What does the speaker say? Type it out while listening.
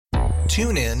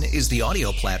TuneIn is the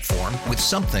audio platform with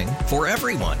something for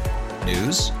everyone.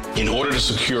 News. In order to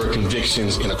secure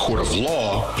convictions in a court of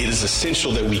law, it is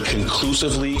essential that we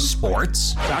conclusively.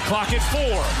 Sports. Shot clock at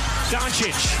 4.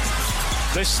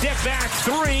 Doncic. The step back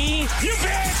 3. You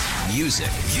bet. Music.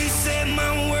 You set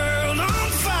my world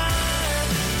on fire.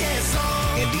 Yes,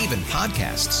 and even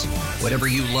podcasts. Whatever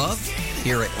you love,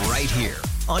 hear it right here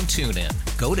on TuneIn.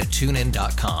 Go to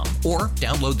TuneIn.com or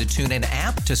download the TuneIn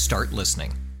app to start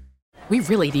listening. We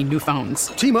really need new phones.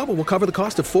 T-Mobile will cover the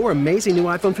cost of 4 amazing new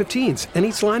iPhone 15s, and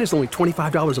each line is only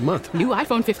 $25 a month. New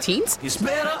iPhone 15s? It's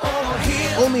better over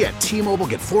here. Only at T-Mobile,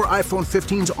 get 4 iPhone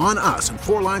 15s on us and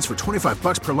 4 lines for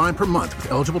 $25 per line per month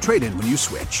with eligible trade-in when you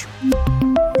switch.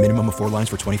 Minimum of 4 lines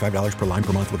for $25 per line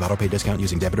per month with autopay discount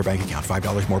using debit or bank account.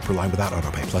 $5 more per line without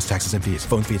autopay, plus taxes and fees.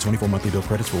 Phone fee at 24 monthly bill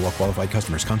credits for well-qualified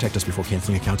customers. Contact us before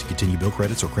canceling account to continue bill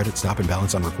credits or credit stop and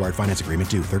balance on required finance agreement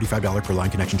due. $35 per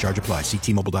line connection charge applies. See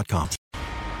T-Mobile.com.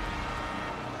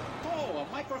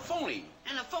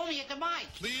 And a phony at the mic.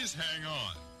 Please hang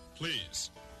on.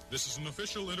 Please. This is an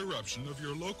official interruption of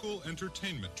your local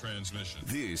entertainment transmission.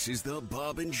 This is the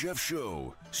Bob and Jeff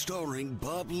Show, starring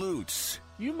Bob Lutz.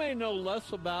 You may know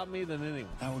less about me than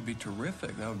anyone. That would be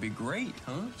terrific. That would be great,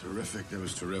 huh? Terrific. That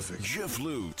was terrific. Jeff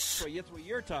Lutz. Well, that's what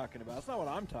you're talking about. It's not what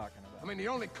I'm talking about. I mean, the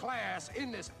only class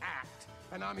in this act.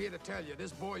 And I'm here to tell you,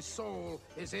 this boy's soul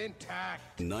is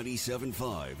intact.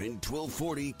 97.5 and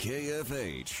 1240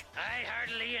 KFH. I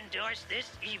heartily endorse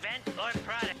this event or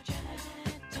product.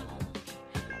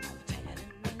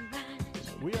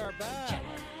 We are back.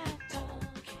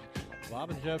 Bob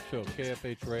and Jeff Show,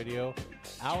 KFH Radio.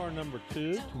 Hour number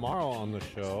 2. Tomorrow on the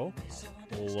show,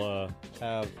 we'll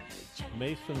have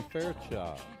Mason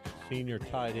Fairchild, senior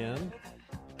tight end,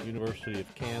 University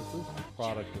of Kansas,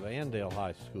 product of Andale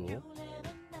High School.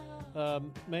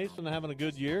 Mason having a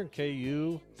good year.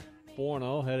 KU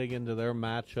 4-0 heading into their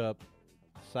matchup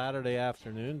Saturday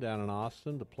afternoon down in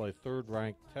Austin to play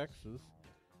third-ranked Texas.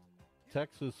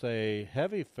 Texas a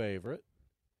heavy favorite.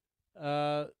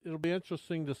 It'll be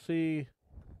interesting to see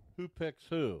who picks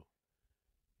who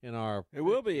in our. It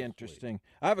will be interesting.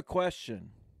 I have a question,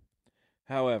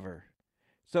 however.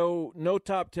 So no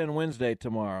top 10 Wednesday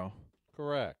tomorrow.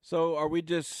 Correct. So are we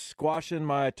just squashing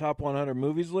my top 100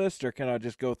 movies list, or can I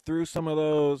just go through some of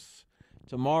those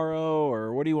tomorrow,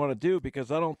 or what do you want to do? Because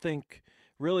I don't think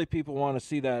really people want to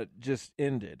see that just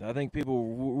ended. I think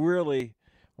people really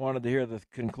wanted to hear the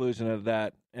conclusion of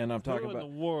that, and I'm talking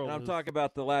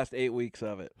about the last 8 weeks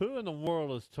of it. Who in the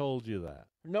world has told you that?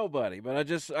 Nobody, but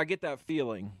I get that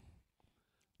feeling.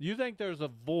 You think there's a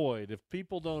void if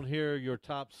people don't hear your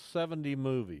top 70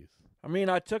 movies? I mean,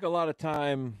 I took a lot of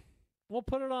time. We'll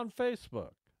put it on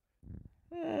Facebook.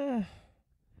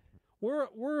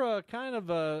 We're kind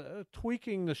of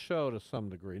tweaking the show to some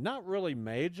degree. Not really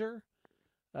major.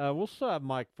 We'll still have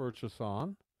Mike Purchase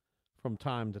on from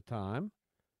time to time.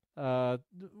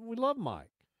 We love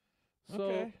Mike.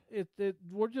 So okay.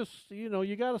 We're just,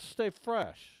 you got to stay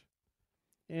fresh.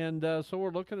 And so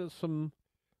we're looking at some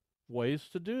ways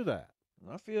to do that.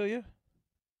 I feel you.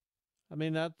 I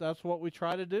mean, that's what we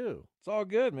try to do. It's all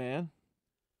good, man.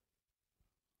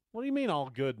 What do you mean, all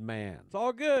good, man? It's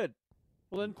all good.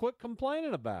 Well, then quit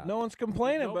complaining about it. No one's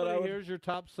complaining, but here's your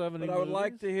top 70 But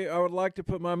movies. I would like to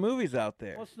put my movies out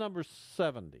there. What's number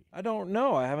 70? I don't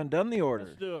know. I haven't done the order.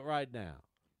 Let's do it right now.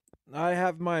 I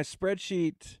have my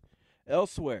spreadsheet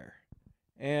elsewhere,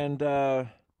 and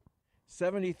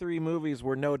 73 movies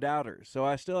were no doubters. So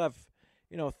I still have,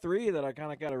 3 that I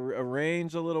kind of got to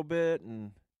arrange a little bit.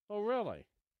 And oh, really?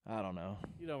 I don't know.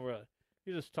 You don't really.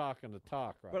 You're just talking to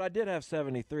talk, right? But I did have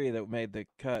 73 that made the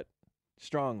cut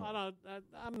strongly.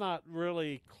 I'm not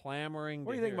really clamoring.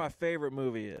 What do you think my favorite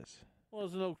movie is? Well,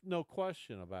 there's no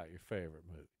question about your favorite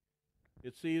movie.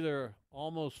 It's either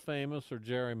Almost Famous or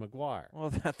Jerry Maguire.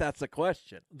 Well, that's a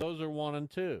question. Those are 1 and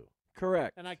 2.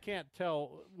 Correct. And I can't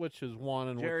tell which is 1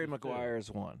 and Jerry which is Maguire 2.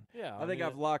 is 1. Yeah, I think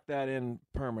I've locked that in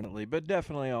permanently, but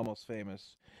definitely Almost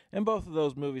Famous. And both of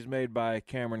those movies made by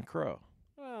Cameron Crowe.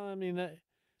 Well, I mean,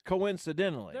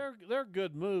 coincidentally, they're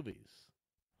good movies.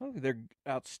 Oh, they're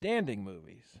outstanding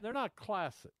movies. They're not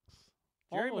classics.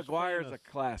 Jerry Maguire is a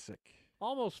classic.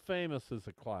 Almost Famous is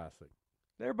a classic.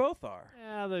 They both are.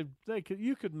 Yeah,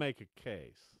 you could make a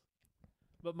case.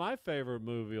 But my favorite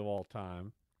movie of all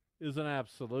time is an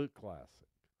absolute classic.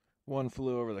 One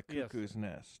Flew Over the Cuckoo's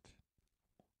Nest.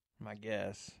 My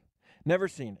guess. Never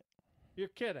seen it. You're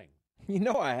kidding. You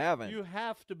know I haven't. You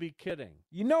have to be kidding.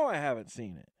 You know I haven't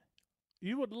seen it.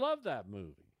 You would love that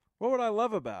movie. What would I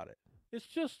love about it? It's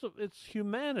just, it's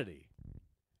humanity.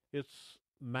 It's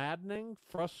maddening,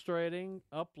 frustrating,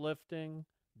 uplifting,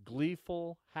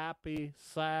 gleeful, happy,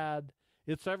 sad.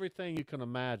 It's everything you can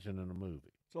imagine in a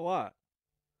movie. It's a lot.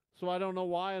 So I don't know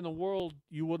why in the world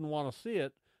you wouldn't want to see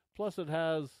it. Plus, it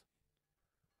has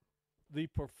the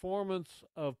performance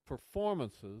of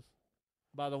performances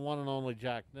by the one and only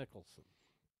Jack Nicholson.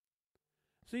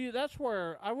 See, that's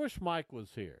where I wish Mike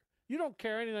was here. You don't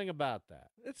care anything about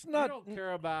that. It's not. You don't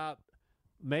care about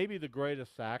maybe the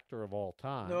greatest actor of all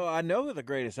time. No, I know who the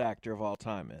greatest actor of all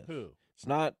time is. Who? It's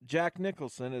not Jack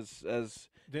Nicholson as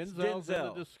Denzel's in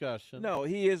the discussion. No,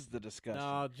 he is the discussion.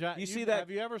 No, you see that? Have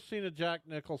you ever seen a Jack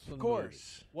Nicholson movie? Of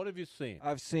course. What have you seen?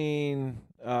 I've seen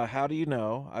How Do You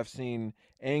Know? I've seen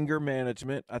Anger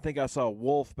Management. I think I saw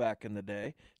Wolf back in the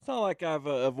day. It's not like I've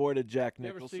avoided Jack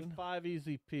Nicholson. You ever see 5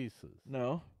 Easy Pieces?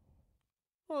 No.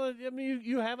 Well, I mean,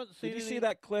 you haven't seen. Did you see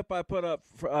that clip I put up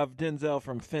of Denzel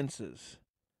from Fences?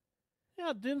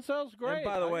 Yeah, Denzel's great. And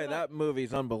by the way, that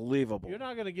movie's unbelievable. You're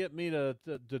not going to get me to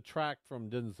detract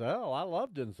from Denzel. I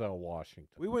love Denzel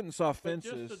Washington. We went and saw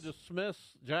Fences. But just to dismiss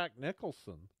Jack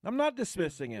Nicholson, I'm not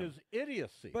dismissing him. Is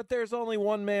idiocy. But there's only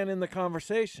one man in the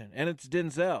conversation, and it's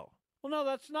Denzel. Well, no,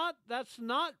 that's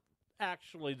not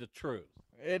actually the truth.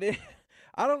 It is.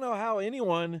 I don't know how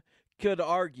anyone could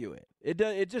argue it.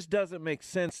 It just doesn't make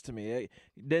sense to me.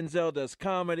 Denzel does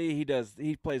comedy.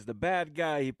 He plays the bad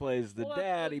guy. He plays the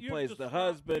dad. He plays the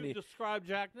husband. You describe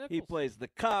Jack Nicholson. He plays the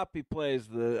cop. He plays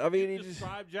the. I mean, he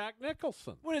describe Jack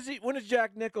Nicholson. When has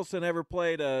Jack Nicholson ever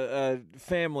played a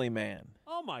family man?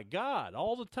 Oh my God!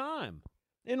 All the time.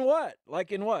 In what?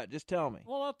 Like in what? Just tell me.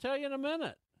 Well, I'll tell you in a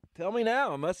minute. Tell me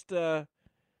now. I must.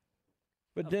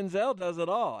 But Denzel does it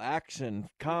all. Action,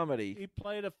 comedy. He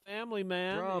played a family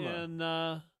man drama. In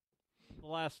The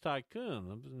Last Tycoon.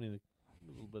 I mean,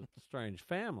 a little bit of a strange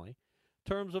family.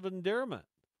 Terms of Endearment.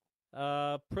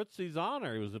 Pritzi's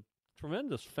Honor. He was a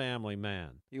tremendous family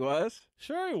man. He was?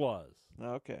 Sure he was.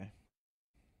 Okay.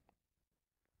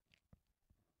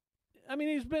 I mean,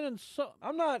 he's been in so...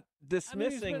 I'm not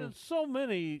dismissing he's been in so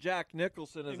many Jack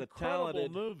Nicholson as a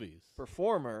talented movies.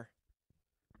 Performer.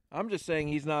 I'm just saying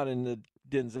he's not in the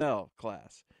Denzel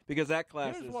class because that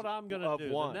class Here's is what I'm going to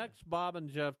do. one. The next Bob and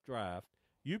Jeff draft,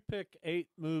 you pick 8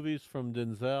 movies from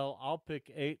Denzel. I'll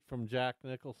pick 8 from Jack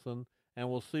Nicholson, and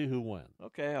we'll see who wins.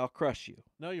 Okay, I'll crush you.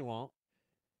 No, you won't.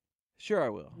 Sure, I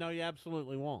will. No, you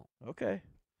absolutely won't. Okay.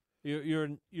 You're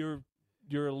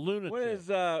a lunatic.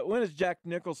 When has Jack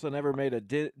Nicholson ever made a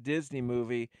Disney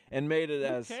movie and made it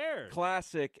as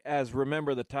classic as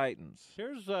Remember the Titans?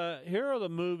 Here are the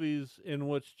movies in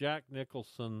which Jack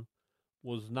Nicholson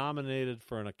was nominated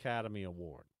for an Academy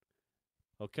Award.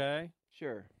 Okay?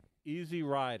 Sure. Easy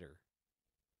Rider.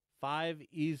 5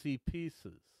 Easy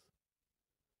Pieces.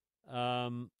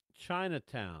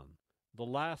 Chinatown. The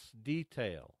Last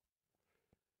Detail.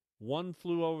 One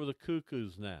Flew Over the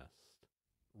Cuckoo's Nest.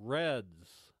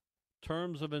 Reds,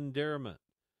 Terms of Endearment,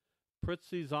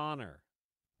 Pritzi's Honor,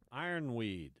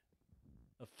 Ironweed,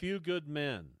 A Few Good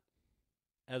Men,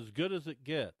 As Good as It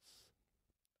Gets,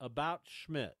 About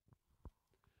Schmidt.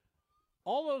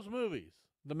 All those movies,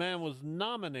 the man was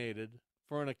nominated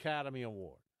for an Academy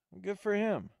Award. Good for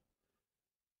him.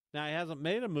 Now, he hasn't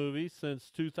made a movie since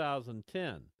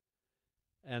 2010,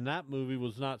 and that movie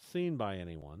was not seen by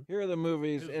anyone. Here are the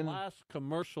movies. His last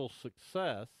commercial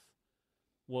success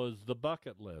was The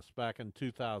Bucket List back in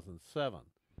 2007.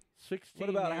 16 What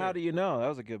about years. How Do You Know? That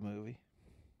was a good movie.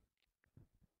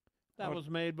 That was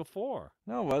made before.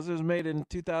 No, it was. It was made in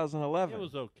 2011. It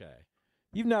was okay.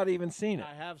 You've not even seen it.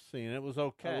 I have seen it. It was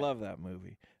okay. I love that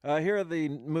movie. Here are the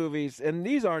movies, and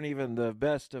these aren't even the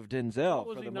best of Denzel.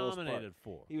 What was he nominated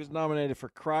for? He was nominated for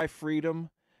Cry Freedom,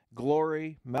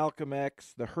 Glory, Malcolm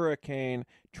X, The Hurricane,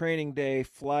 Training Day,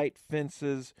 Flight,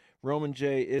 Fences, Roman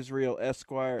J. Israel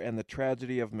Esquire, and The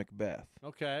Tragedy of Macbeth.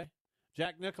 Okay.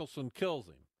 Jack Nicholson kills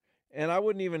him. And I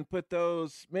wouldn't even put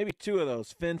those, maybe 2 of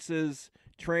those, Fences,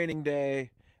 Training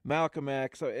Day, Malcolm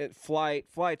X, Flight.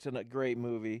 Flight's a great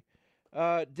movie.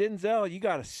 Denzel, you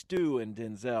got to stew in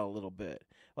Denzel a little bit.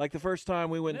 Like the first time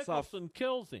we went Nicholson and saw... Nicholson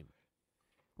kills him.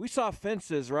 We saw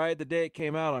Fences, right, the day it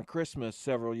came out on Christmas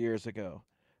several years ago.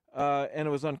 And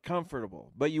it was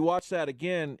uncomfortable. But you watch that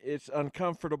again, it's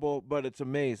uncomfortable, but it's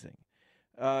amazing.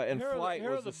 And Flight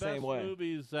was the same way. Here are the best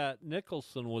movies that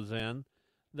Nicholson was in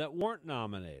that weren't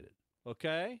nominated,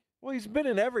 okay? Well, he's been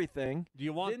in everything. Do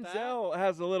you want Denzel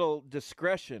has a little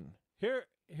discretion.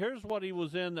 Here's what he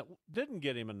was in that didn't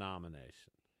get him a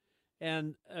nomination.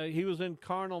 And he was in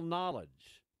Carnal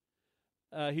Knowledge.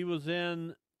 He was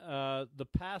in The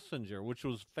Passenger, which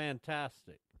was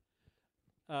fantastic.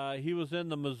 He was in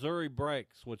The Missouri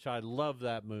Breaks, which I love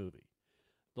that movie.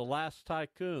 The Last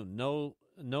Tycoon, no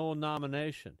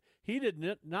nomination. He did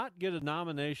not get a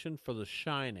nomination for The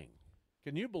Shining.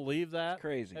 Can you believe that? It's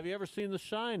crazy. Have you ever seen The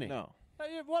Shining? No.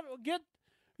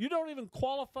 You don't even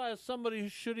qualify as somebody who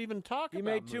should even talk about He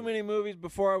made movies. too many movies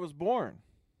before I was born.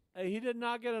 Hey, he did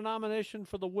not get a nomination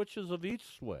for The Witches of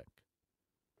Eastwick,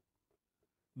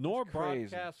 nor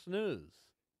Broadcast News,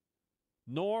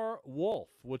 nor Wolf,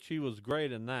 which he was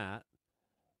great in that.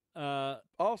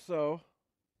 Also,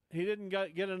 he didn't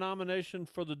get a nomination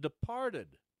for The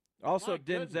Departed. Also,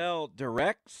 Denzel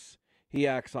directs. He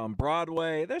acts on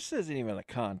Broadway. This isn't even a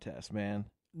contest, man.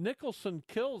 Nicholson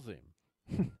kills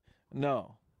him.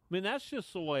 No. I mean, that's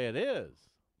just the way it is.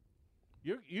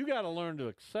 You got to learn to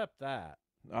accept that.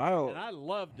 And I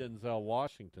love Denzel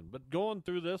Washington, but going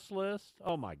through this list,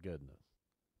 oh my goodness.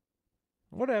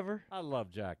 Whatever. I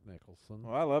love Jack Nicholson.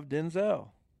 Well, I love Denzel.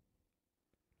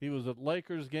 He was at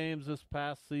Lakers games this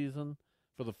past season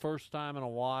for the first time in a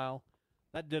while.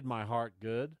 That did my heart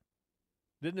good.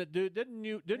 Didn't it, dude? Didn't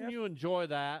you enjoy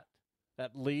that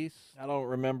at least? I don't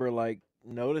remember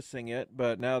noticing it,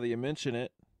 but now that you mention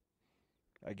it,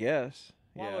 I guess.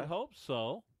 Well, yeah. I would hope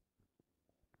so.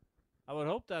 I would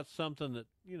hope that's something that,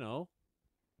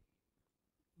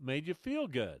 made you feel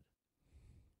good.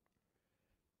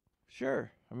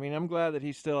 Sure. I mean, I'm glad that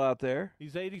he's still out there.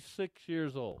 He's 86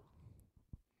 years old.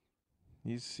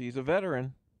 He's a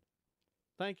veteran.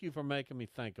 Thank you for making me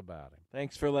think about him.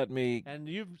 Thanks for letting me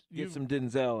get some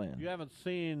Denzel in. You haven't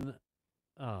seen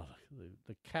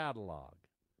the catalog.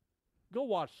 Go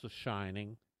watch The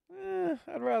Shining.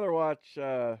 I'd rather watch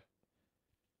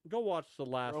Go watch The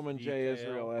Last Roman Detail. J.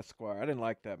 Israel Esquire. I didn't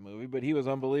like that movie, but he was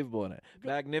unbelievable in it.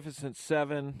 Magnificent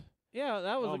Seven. Yeah,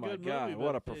 that was a good movie. Oh, my God,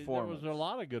 what a There performance. was a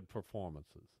lot of good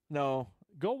performances. No.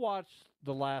 Go watch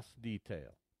The Last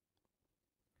Detail.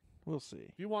 We'll see.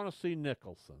 If you want to see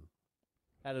Nicholson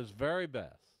at his very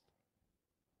best,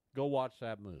 go watch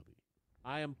that movie.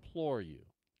 I implore you.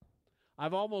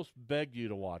 I've almost begged you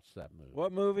to watch that movie.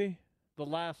 What movie? The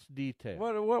Last Detail.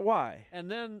 What? Why? And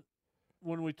then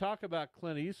when we talk about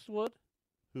Clint Eastwood,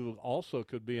 who also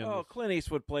could be in Clint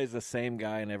Eastwood plays the same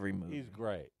guy in every movie. He's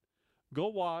great. Go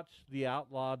watch The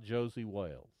Outlaw Josie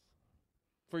Wales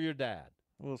for your dad.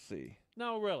 We'll see.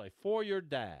 No, really, for your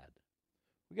dad.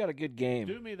 We got a good game.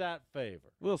 Do me that favor.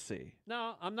 We'll see.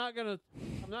 No, I'm not gonna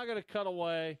cut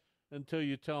away until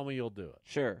you tell me you'll do it.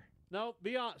 Sure. No,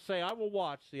 say I will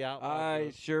watch The Outlaw.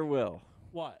 I sure will.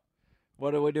 What?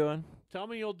 What are we doing? Tell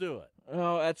me you'll do it.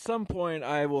 Oh, at some point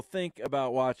I will think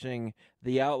about watching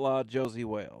The Outlaw Josie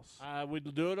Wales. We'll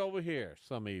do it over here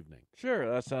some evening. Sure,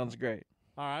 that sounds great.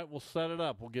 All right, we'll set it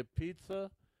up. We'll get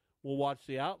pizza. We'll watch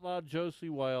The Outlaw Josie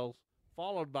Wales,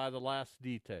 followed by The Last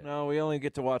Detail. No, we only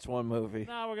get to watch one movie.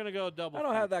 No, we're going to go double. I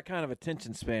don't have that kind of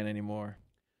attention span anymore.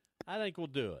 I think we'll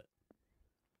do it.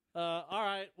 All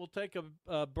right, we'll take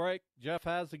a break. Jeff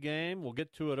has a game. We'll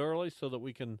get to it early so that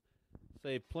we can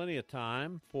save plenty of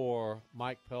time for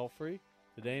Mike Pelfrey,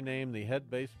 today named the head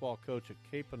baseball coach at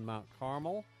Cape and Mount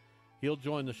Carmel. He'll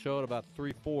join the show at about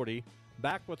 3:40.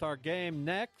 Back with our game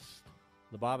next.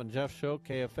 The Bob and Jeff Show,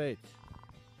 KFH.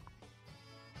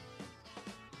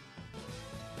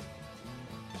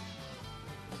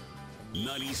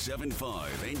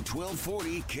 .97.5 and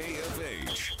 1240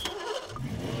 KFH.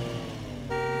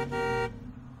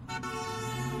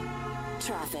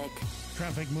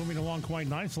 Traffic moving along quite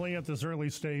nicely at this early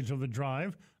stage of the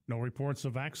drive. No reports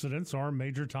of accidents or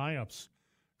major tie-ups.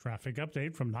 Traffic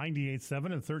update from 98.7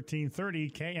 and 1330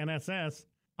 KNSS.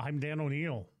 I'm Dan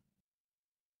O'Neill.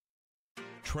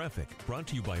 Traffic brought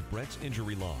to you by Brett's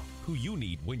Injury Law, who you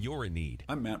need when you're in need.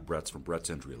 I'm Matt Bretz from Brett's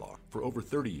Injury Law. For over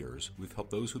 30 years, we've helped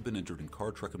those who've been injured in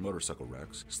car, truck, and motorcycle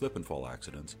wrecks, slip and fall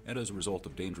accidents, and as a result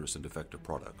of dangerous and defective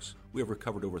products. We have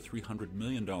recovered over $300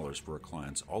 million for our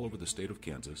clients all over the state of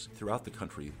Kansas, throughout the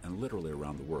country, and literally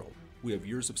around the world. We have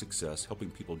years of success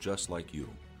helping people just like you.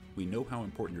 We know how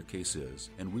important your case is,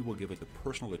 and we will give it the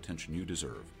personal attention you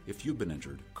deserve. If you've been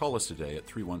injured, call us today at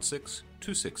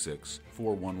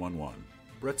 316-266-4111.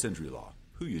 Brett's Injury Law,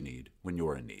 who you need when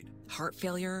you're in need. Heart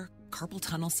failure, carpal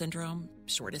tunnel syndrome,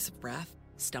 shortness of breath,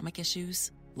 stomach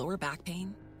issues, lower back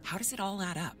pain. How does it all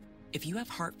add up? If you have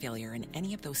heart failure and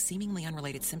any of those seemingly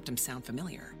unrelated symptoms sound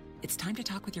familiar, it's time to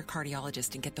talk with your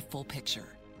cardiologist and get the full picture.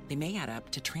 They may add up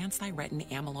to transthyretin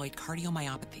amyloid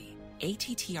cardiomyopathy.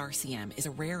 ATTR-CM is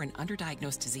a rare and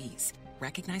underdiagnosed disease.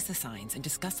 Recognize the signs and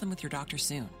discuss them with your doctor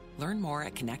soon. Learn more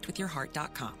at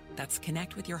connectwithyourheart.com. That's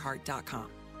connectwithyourheart.com.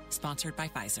 Sponsored by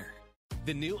Pfizer.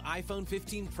 The new iPhone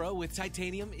 15 Pro with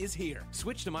titanium is here.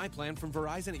 Switch to my plan from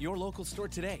Verizon at your local store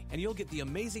today, and you'll get the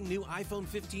amazing new iPhone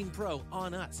 15 Pro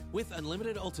on us with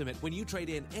unlimited Ultimate when you trade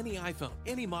in any iPhone,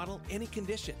 any model, any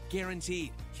condition.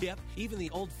 Guaranteed. Yep, even the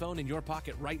old phone in your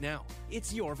pocket right now.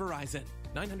 It's your Verizon.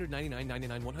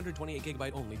 $999.99,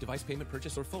 128GB only. Device payment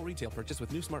purchase or full retail purchase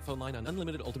with new smartphone line on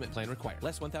unlimited ultimate plan required.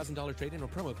 Less $1,000 trade-in or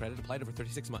promo credit applied over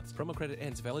 36 months. Promo credit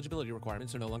ends if eligibility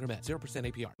requirements are no longer met. 0%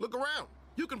 APR. Look around.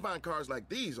 You can find cars like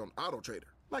these on AutoTrader.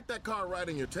 Like that car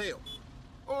riding your tail.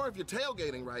 Or if you're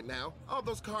tailgating right now, all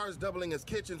those cars doubling as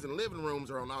kitchens and living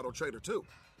rooms are on AutoTrader too.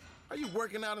 Are you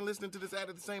working out and listening to this ad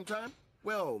at the same time?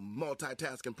 Well,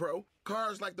 multitasking pro,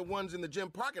 cars like the ones in the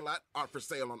gym parking lot are for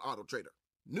sale on AutoTrader.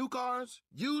 New cars,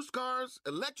 used cars,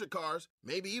 electric cars,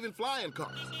 maybe even flying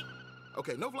cars.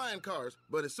 Okay, no flying cars,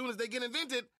 but as soon as they get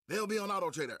invented, they'll be on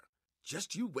AutoTrader.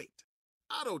 Just you wait.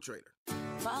 AutoTrader.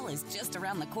 Fall is just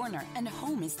around the corner, and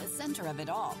home is the center of it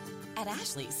all. At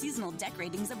Ashley, seasonal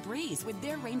decorating's a breeze with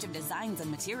their range of designs and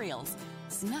materials.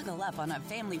 Snuggle up on a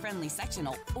family-friendly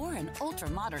sectional or an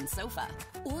ultra-modern sofa.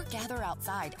 Or gather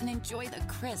outside and enjoy the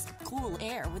crisp, cool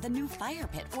air with a new fire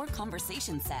pit or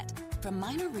conversation set. From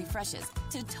minor refreshes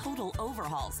to total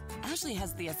overhauls, Ashley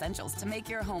has the essentials to make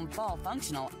your home fall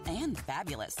functional and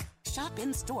fabulous. Shop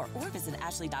in-store or visit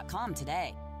ashley.com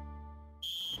today.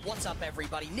 What's up,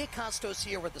 everybody? Nick Costos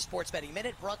here with the Sports Betting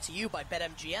Minute, brought to you by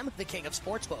BetMGM, the king of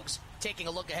sportsbooks. Taking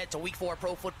a look ahead to Week 4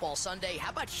 Pro Football Sunday,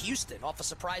 how about Houston off a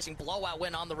surprising blowout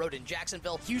win on the road in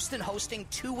Jacksonville? Houston hosting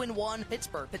 2-1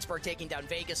 Pittsburgh. Pittsburgh taking down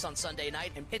Vegas on Sunday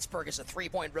night, and Pittsburgh is a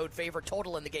 3-point road favorite.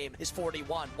 Total in the game is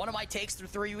 41. One of my takes through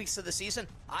 3 weeks of the season,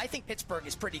 I think Pittsburgh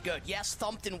is pretty good. Yes,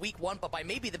 thumped in Week 1, but by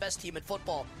maybe the best team in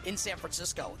football in San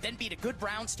Francisco. Then beat a good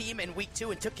Browns team in Week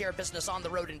 2 and took care of business on the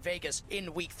road in Vegas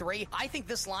in Week 3. I think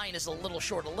this line is a little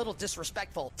short, a little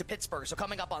disrespectful to Pittsburgh. So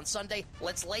coming up on Sunday,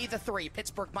 let's lay the 3.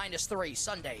 Pittsburgh -3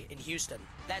 Sunday in Houston.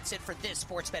 That's it for this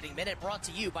Sports Betting Minute, brought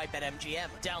to you by BetMGM.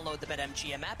 Download the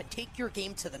BetMGM app and take your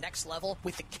game to the next level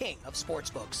with the king of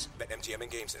sportsbooks. BetMGM and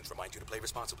GameSense remind you to play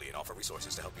responsibly and offer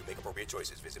resources to help you make appropriate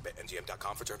choices. Visit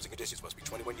BetMGM.com for terms and conditions. Must be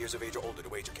 21 years of age or older to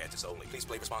wager. Kansas only. Please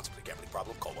play responsibly. Gambling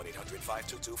problem? Call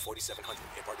 1-800-522-4700.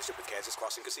 In partnership with Kansas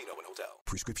Crossing Casino and Hotel.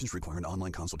 Prescriptions require an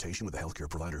online consultation with a healthcare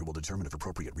provider who will determine if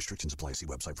appropriate. Restrictions apply. See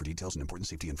website for details and important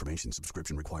safety information.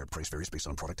 Subscription required. Price varies based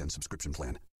on product and subscription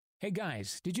plan. Hey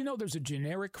guys, did you know there's a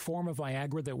generic form of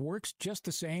Viagra that works just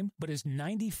the same, but is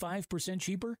 95%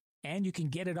 cheaper? And you can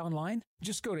get it online?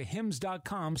 Just go to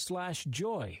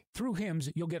hims.com/joy. Through Hims,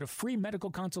 you'll get a free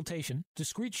medical consultation,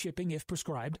 discreet shipping if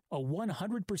prescribed, a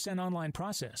 100% online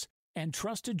process, and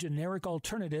trusted generic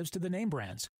alternatives to the name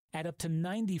brands at up to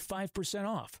 95%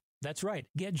 off. That's right,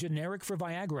 get generic for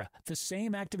Viagra, the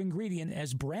same active ingredient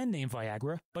as brand name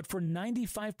Viagra, but for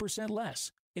 95%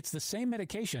 less. It's the same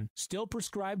medication, still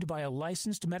prescribed by a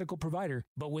licensed medical provider,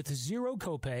 but with zero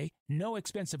copay, no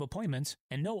expensive appointments,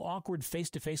 and no awkward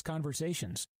face-to-face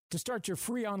conversations. To start your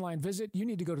free online visit, you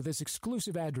need to go to this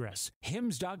exclusive address,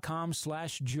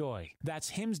 hims.com/joy. That's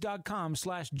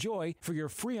hims.com/joy for your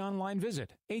free online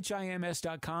visit.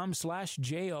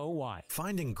 HIMS.com/JOY.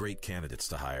 Finding great candidates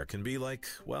to hire can be like,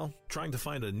 well, trying to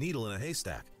find a needle in a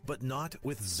haystack, but not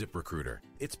with ZipRecruiter.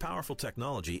 Its powerful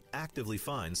technology actively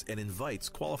finds and invites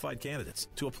qualified candidates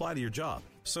to apply to your job.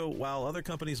 So while other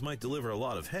companies might deliver a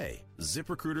lot of hay,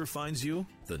 ZipRecruiter finds you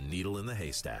the needle in the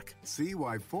haystack. See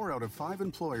why 4 out of 5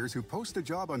 employers who post a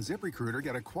job on ZipRecruiter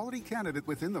get a quality candidate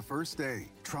within the first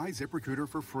day. Try ZipRecruiter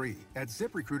for free at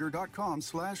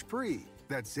ZipRecruiter.com/free.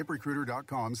 That's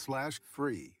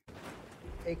ZipRecruiter.com/free.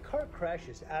 A car crash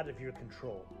is out of your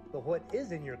control, but what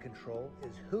is in your control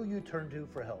is who you turn to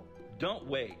for help. Don't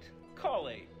wait. Call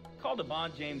 8. Call the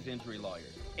Bond James Injury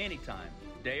Lawyers. Anytime,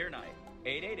 day or night.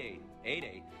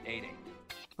 888-8888.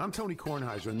 I'm Tony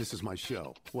Kornheiser, and this is my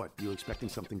show. What, you expecting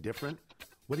something different?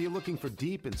 Whether you're looking for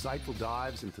deep, insightful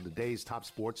dives into the day's top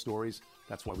sports stories,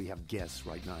 that's why we have guests,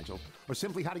 right, Nigel? Or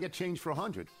simply how to get change for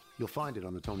 100, you'll find it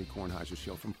on the Tony Kornheiser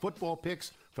Show. From football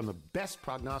picks from the best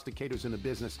prognosticators in the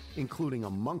business, including a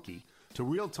monkey, to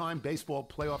real-time baseball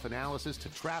playoff analysis, to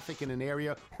traffic in an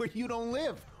area where you don't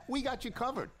live. We got you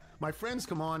covered. My friends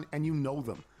come on, and you know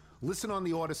them. Listen on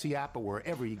the Odyssey app or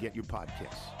wherever you get your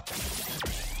podcasts.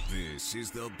 This is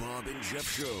the Bob and Jeff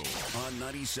Show on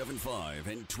 97.5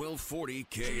 and 1240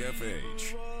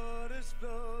 KFH.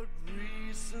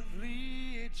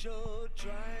 Recently, you're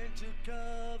trying to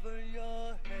cover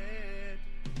your head,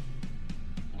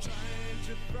 trying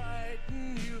to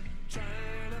frighten you,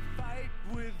 trying to fight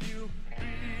with you,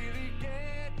 really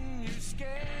getting you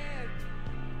scared.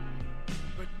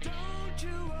 But don't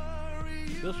you worry.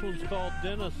 This one's called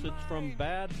Dennis. It's from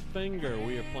Bad Finger.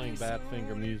 We are playing Bad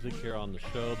Finger music here on the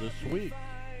show this week.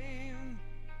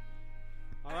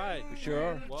 All right. We sure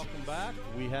are. Welcome back.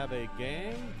 We have a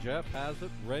game. Jeff has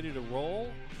it ready to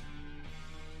roll.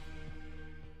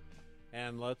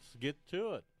 And let's get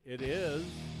to it. It is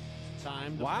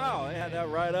time to Wow, play. I had that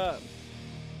right up.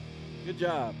 Good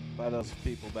job by those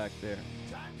people back there.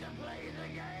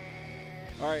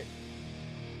 All right.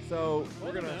 So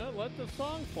Wait a minute. Let the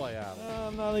song play out.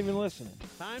 I'm not even listening.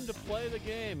 Time to play the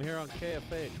game here on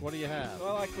KFH. What do you have? So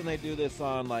I like when they do this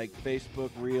on like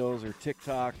Facebook Reels or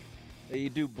TikTok. You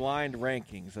do blind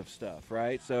rankings of stuff,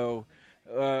 right? So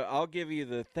I'll give you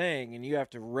the thing, and you have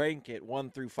to rank it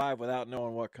 1 through 5 without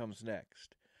knowing what comes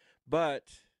next. But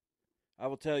I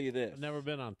will tell you this. I've never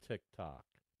been on TikTok.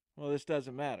 Well, this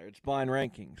doesn't matter. It's blind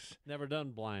rankings. Never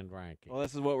done blind ranking. Well,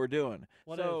 this is what we're doing.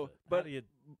 What is it? How do you...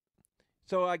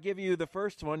 So I give you the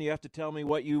first one. You have to tell me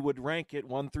what you would rank it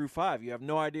 1 through 5. You have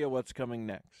no idea what's coming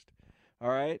next. All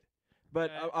right?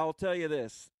 But Okay. I'll tell you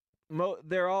this.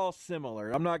 They're all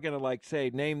similar. I'm not going to like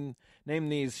say name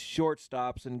these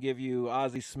shortstops and give you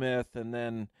Ozzie Smith and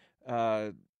then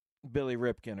Billy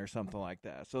Ripken or something like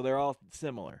that. So they're all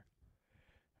similar.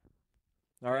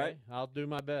 All right? I'll do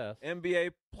my best.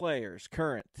 NBA players,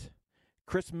 current.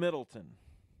 Chris Middleton.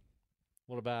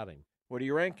 What about him? What do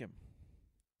you rank him?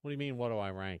 What do you mean, what do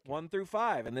I rank? 1 through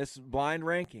 5 in this blind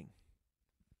ranking.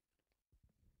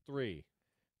 3.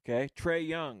 Okay. Trae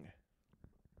Young.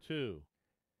 2.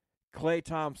 Klay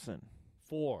Thompson.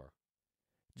 4.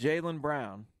 Jaylen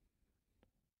Brown.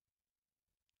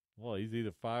 Well, he's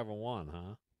either 5 or 1,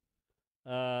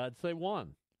 huh? I'd say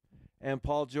 1. And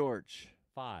Paul George.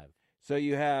 5. So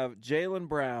you have Jaylen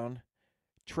Brown,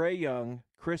 Trae Young,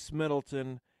 Chris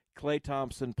Middleton, Klay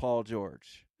Thompson, Paul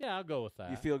George. Yeah, I'll go with that.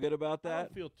 You feel good about that? I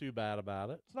don't feel too bad about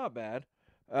it. It's not bad.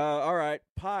 All right,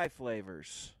 pie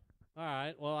flavors. All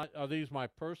right. Well, are these my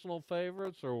personal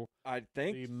favorites or I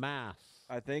think the mass?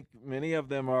 I think many of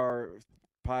them are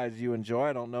pies you enjoy.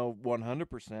 I don't know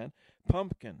 100%.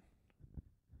 Pumpkin.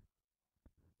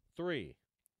 3.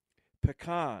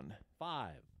 Pecan.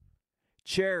 5.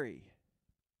 Cherry.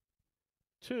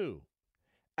 2.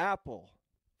 Apple.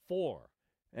 4.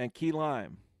 And key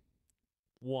lime.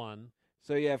 1.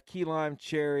 So you have key lime,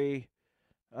 cherry,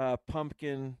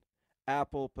 pumpkin,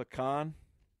 apple, pecan.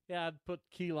 Yeah, I'd put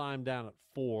key lime down at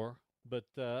 4, but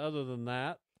other than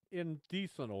that, in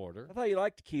decent order. I thought you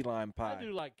liked key lime pie. I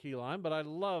do like key lime, but I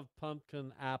love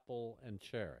pumpkin, apple, and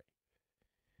cherry.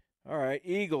 All right,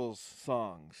 Eagles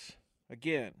songs.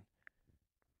 Again,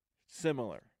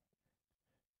 similar.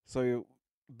 So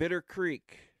Bitter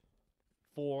Creek.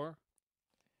 4.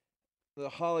 The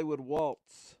Hollywood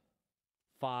Waltz.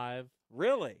 5.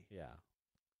 Really? Yeah.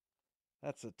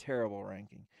 That's a terrible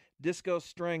ranking. Disco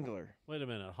Strangler. Wait a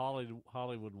minute.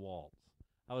 Hollywood Waltz.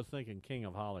 I was thinking King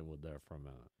of Hollywood there for a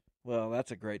minute. Well,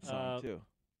 that's a great song, too.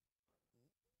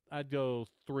 I'd go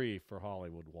 3 for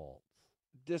Hollywood Waltz.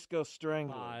 Disco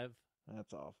Strangler. 5.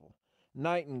 That's awful.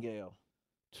 Nightingale.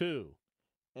 2.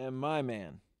 And My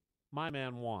Man. My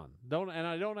Man 1. And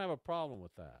I don't have a problem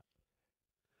with that.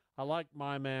 I like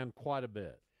My Man quite a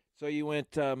bit. So you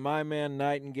went My Man,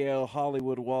 Nightingale,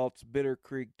 Hollywood Waltz, Bitter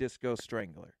Creek, Disco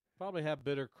Strangler. Probably have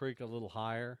Bitter Creek a little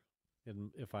higher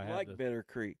if I had like to. Bitter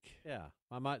Creek. Yeah,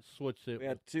 I might switch it. We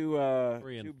had two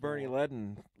Bernie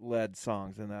led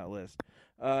songs in that list.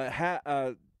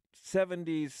 70s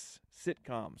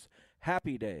sitcoms.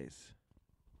 Happy Days.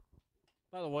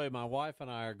 By the way, my wife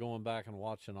and I are going back and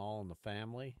watching All in the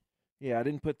Family. Yeah, I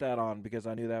didn't put that on because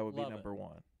I knew that would be number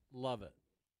 1. Love it.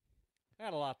 I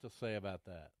had a lot to say about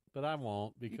that, but I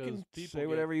won't because you can people say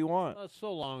whatever you want.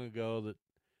 So long ago that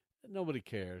nobody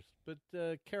cares. But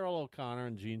Carol O'Connor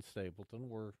and Gene Stapleton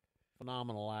were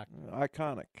phenomenal actors.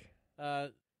 Iconic.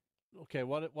 Okay,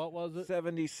 what was it?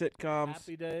 70 sitcoms.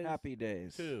 Happy Days. Happy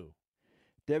Days. 2.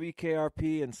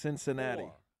 WKRP in Cincinnati.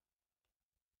 4.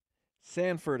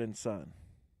 Sanford and Son.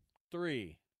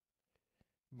 3.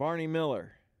 Barney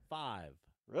Miller. 5.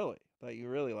 Really? Thought you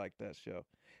really liked that show.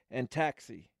 And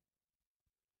Taxi.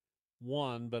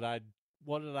 1, but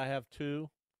what did I have? 2?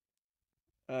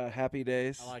 Happy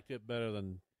Days. I liked it better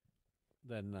than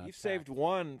you saved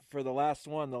 1 for the last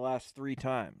 3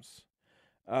 times.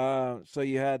 So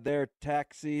you had there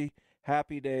Taxi,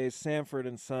 Happy Days, Sanford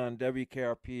and Son,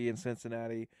 WKRP in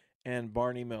Cincinnati, and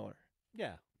Barney Miller.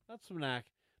 Yeah, that's some knack.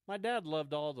 My dad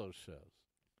loved all those shows.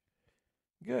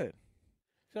 Good.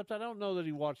 Except I don't know that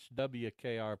he watched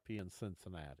WKRP in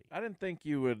Cincinnati. I didn't think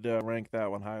you would rank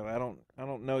that one highly. I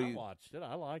don't know you. I watched it.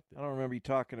 I liked it. I don't remember you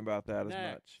talking about that as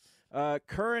much.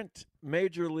 Current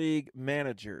Major League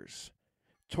managers.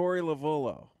 Torey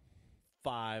Lovullo.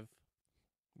 5.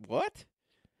 What?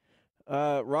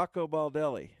 Rocco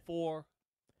Baldelli. 4.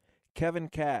 Kevin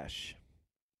Cash.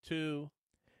 2.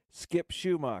 Skip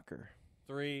Schumacher.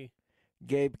 3.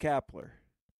 Gabe Kapler.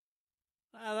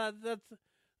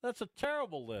 That's a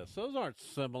terrible list. Those aren't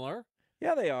similar.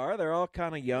 Yeah, they are. They're all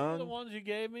kind of young. The ones you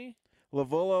gave me?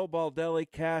 Lavolo, Baldelli,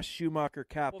 Cash, Schumacher,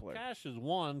 Kapler. Well, Cash is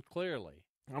one, clearly.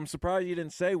 I'm surprised you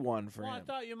didn't say one for Well, him. I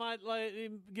thought you might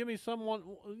give me someone,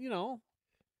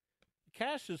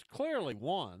 Cash is clearly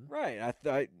one. Right.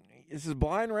 This is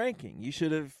blind ranking. You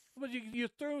should have. But you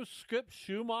threw Skip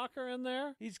Schumacher in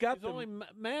there? He's only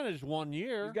managed 1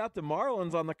 year. He's got the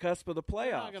Marlins on the cusp of the playoffs.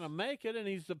 He's not going to make it, and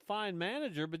he's a fine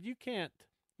manager, but you can't.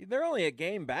 They're only a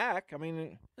game back. I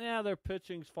mean, yeah, their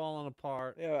pitching's falling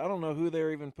apart. Yeah, I don't know who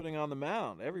they're even putting on the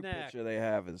mound. Every Next. pitcher they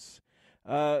have is.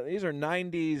 These are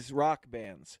 90s rock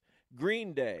bands.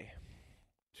 Green Day.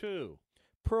 2.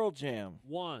 Pearl Jam.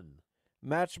 1.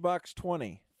 Matchbox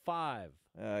 20. 5.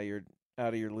 You're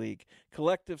out of your league.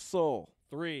 Collective Soul.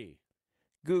 3.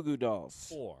 Goo Goo Dolls.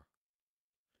 4.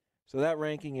 So that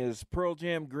ranking is Pearl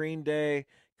Jam, Green Day,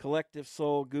 Collective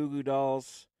Soul, Goo Goo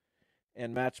Dolls,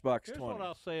 and Matchbox 20. Here's what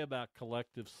I'll say about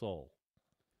Collective Soul.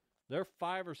 Their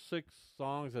 5 or 6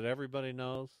 songs that everybody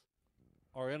knows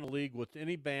are in a league with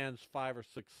any band's 5 or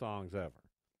 6 songs ever.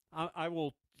 I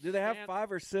will. Do they have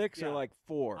 5 or 6 or like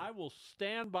 4? I will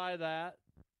stand by that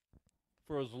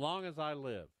for as long as I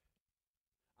live.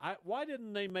 Why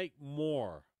didn't they make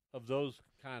more of those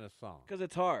kind of songs? Because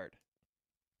it's hard.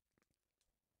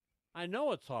 I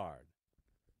know it's hard.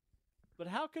 But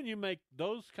how can you make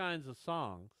those kinds of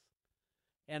songs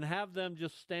and have them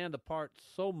just stand apart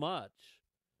so much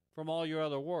from all your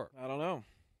other work? I don't know.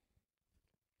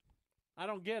 I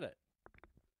don't get it.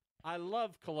 I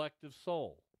love Collective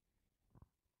Soul.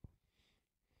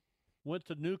 Went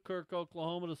to Newkirk,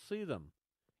 Oklahoma to see them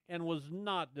and was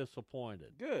not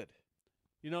disappointed. Good.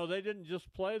 They didn't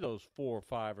just play those 4,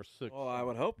 5, or 6 Well, I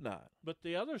would hope not. But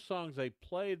the other songs they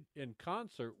played in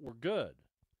concert were good.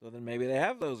 So then maybe they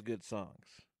have those good songs.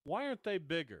 Why aren't they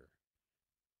bigger?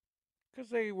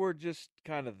 Because they were just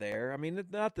kind of there. I mean,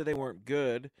 not that they weren't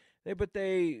good, but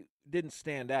they didn't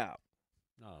stand out.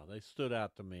 No, they stood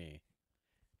out to me.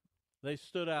 They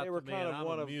stood out They were to me, kind and of I'm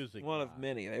one a of music one guy. of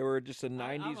many. They were just a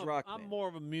 90s rock band. I'm more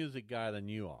of a music guy than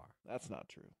you are. That's not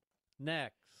true.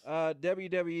 Next.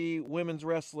 WWE women's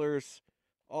wrestlers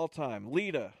all time.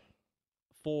 Lita.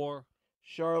 4.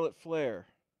 Charlotte Flair.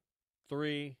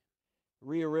 3.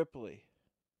 Rhea Ripley.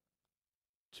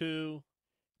 2.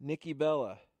 Nikki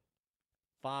Bella.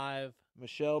 5.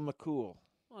 Michelle McCool.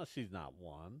 Well, she's not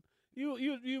 1.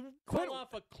 You fell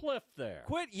off a cliff there.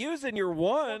 Quit using your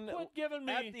one quit giving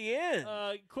me, at the end.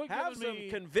 Have some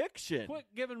conviction. Quit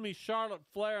giving me Charlotte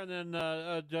Flair and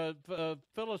then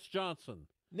Phyllis Johnson.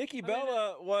 Nikki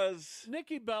Bella was...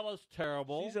 Nikki Bella's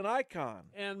terrible. She's an icon.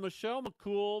 And Michelle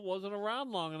McCool wasn't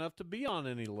around long enough to be on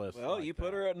any list. Well, you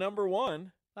put her at number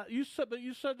 1. But you said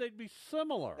they'd be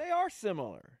similar. They are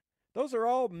similar. Those are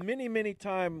all many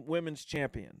time women's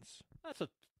champions.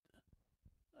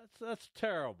 That's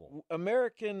terrible.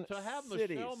 American to have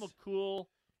cities. Michelle McCool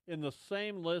in the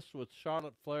same list with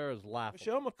Charlotte Flair is laughable.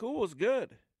 Michelle McCool was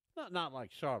good. Not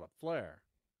like Charlotte Flair.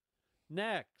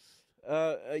 Next.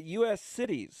 U.S.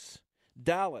 cities.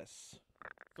 Dallas.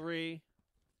 3.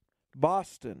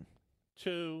 Boston.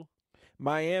 2.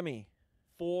 Miami.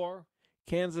 4.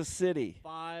 Kansas City.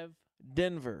 5.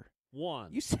 Denver.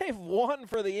 1. You save 1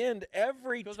 for the end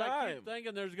every time. Because I keep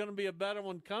thinking there's going to be a better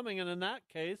one coming, and in that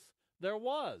case, there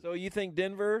was. So you think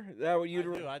Denver? That what you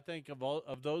do. I think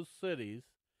of those cities.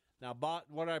 Now,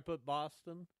 what did I put?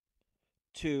 Boston.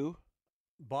 2.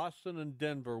 Boston and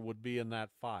Denver would be in that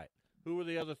fight. Who were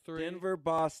the other 3? Denver,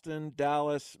 Boston,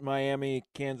 Dallas, Miami,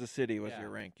 Kansas City was your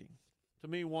ranking. To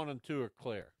me, 1 and 2 are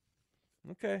clear.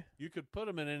 Okay. You could put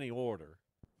them in any order.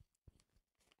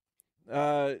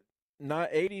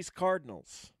 Not 80s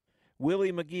Cardinals.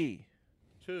 Willie McGee.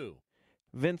 2.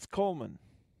 Vince Coleman.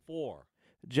 4.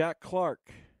 Jack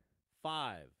Clark.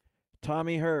 5.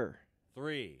 Tommy Herr.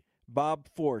 3. Bob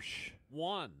Forsch.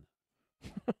 1.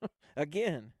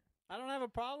 Again. I don't have a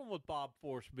problem with Bob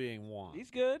Forsch being 1. He's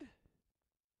good.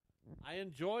 I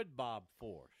enjoyed Bob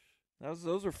Forsch.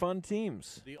 Those are fun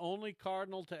teams. The only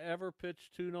Cardinal to ever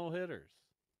pitch 2 no-hitters.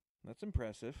 That's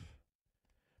impressive.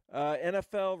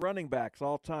 NFL running backs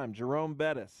all time. Jerome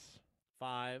Bettis.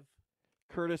 5.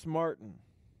 Curtis Martin.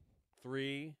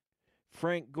 3.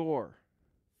 Frank Gore.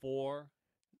 4.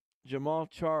 Jamal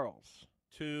Charles.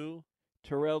 2.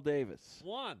 Terrell Davis.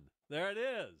 1. There it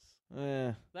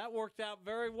is. That worked out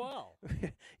very well.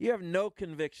 You have no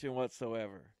conviction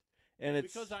whatsoever. And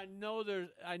it's because I know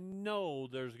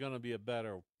there's going to be a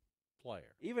better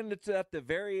player. Even it's at the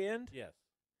very end? Yes.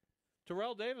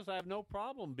 Terrell Davis, I have no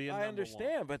problem being I number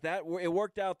understand, 1. but it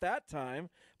worked out that time.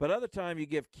 But other time you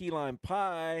give Keyline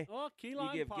Pie,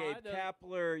 Keyline you give Pie, Gabe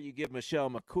Kapler, you give Michelle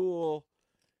McCool.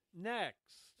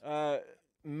 Next.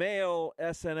 Male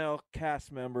SNL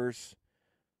cast members.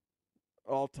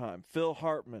 all time. Phil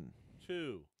Hartman.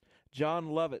 2. John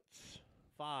Lovitz.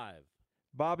 5.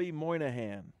 Bobby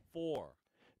Moynihan. 4.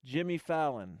 Jimmy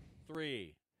Fallon.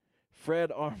 3. Fred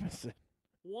Armisen.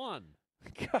 1.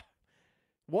 God.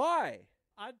 Why?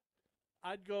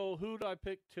 I'd go, who'd I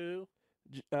pick 2?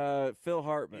 Phil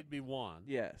Hartman. He'd be 1.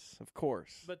 Yes, of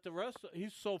course. But the rest,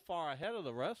 he's so far ahead of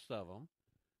the rest of them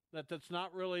that's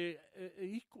not really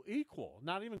equal,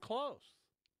 not even close.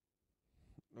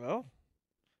 Well,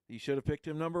 you should have picked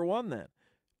him number 1 then.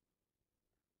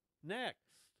 Next.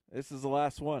 This is the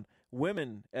last one.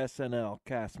 Women SNL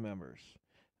cast members.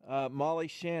 Molly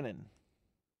Shannon.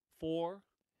 4.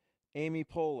 Amy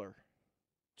Poehler.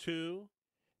 2.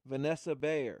 Vanessa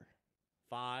Bayer.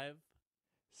 5.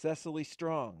 Cecily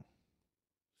Strong.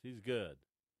 She's good.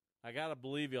 I got to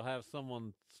believe you'll have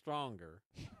someone stronger.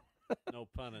 No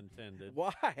pun intended.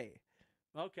 Why?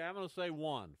 Okay, I'm going to say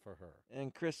 1 for her.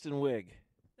 And Kristen Wiig.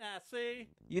 See?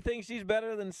 You think she's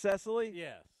better than Cecily?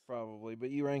 Yes. Probably,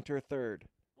 but you ranked her 3rd.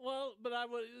 Well, but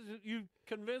you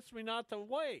convinced me not to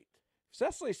wait.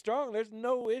 Cecily Strong, there's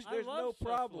no issue. There's no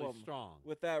problem Strong.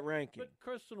 with that ranking. But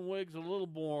Kristen Wiig's a little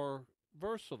more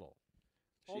versatile.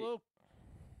 Although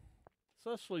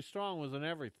Cecily Strong was in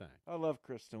everything. I love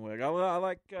Kristen Wiig. I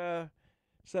like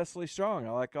Cecily Strong.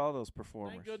 I like all those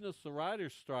performers. Thank goodness the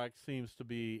writer's strike seems to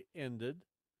be ended.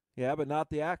 Yeah, but not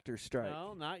the actor's strike.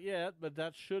 No, not yet, but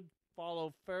that should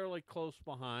follow fairly close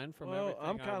behind from everything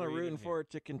I'm kind of rooting for it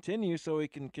to continue so we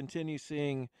can continue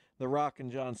seeing The Rock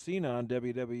and John Cena on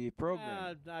WWE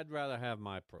program. I'd rather have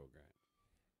my program.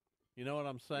 You know what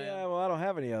I'm saying? Yeah, well, I don't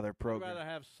have any other program. I'd rather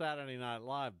have Saturday Night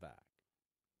Live back.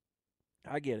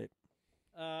 I get it.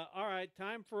 All right,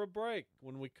 time for a break.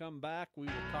 When we come back, we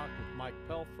will talk with Mike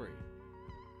Pelfrey,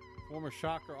 former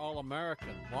Shocker All-American,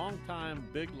 longtime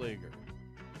big leaguer.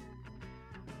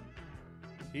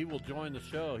 He will join the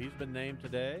show. He's been named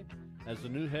today as the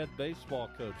new head baseball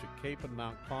coach at Cape and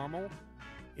Mount Carmel.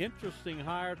 Interesting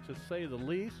hire, to say the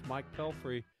least. Mike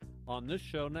Pelfrey on this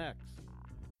show next.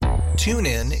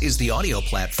 TuneIn is the audio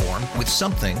platform with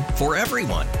something for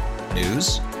everyone.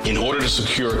 News. In order to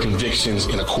secure convictions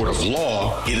in a court of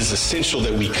law, it is essential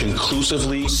that we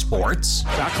conclusively. Sports.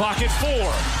 Shot clock at 4.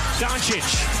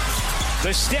 Doncic.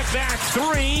 The step back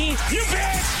 3. You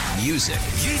bet. Music.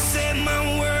 You set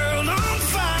my world on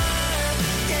fire.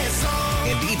 Yes,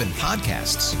 and even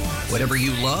podcasts. Whatever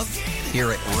you love,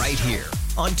 hear it right here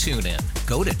on TuneIn.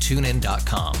 Go to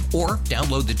TuneIn.com or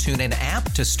download the TuneIn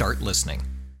app to start listening.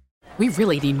 We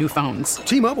really need new phones.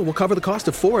 T-Mobile will cover the cost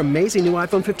of 4 amazing new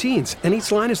iPhone 15s, and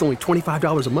each line is only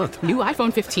 $25 a month. New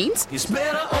iPhone 15s? It's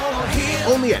better over here.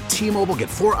 Only at T-Mobile, get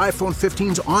 4 iPhone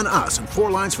 15s on us and 4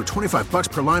 lines for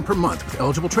 $25 per line per month with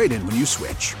eligible trade-in when you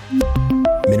switch.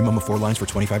 Minimum of 4 lines for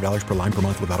 $25 per line per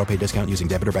month with autopay discount using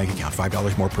debit or bank account.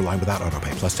 $5 more per line without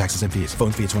autopay, plus taxes and fees.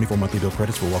 Phone fee at 24 monthly bill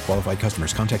credits for well-qualified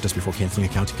customers. Contact us before canceling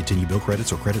account to continue bill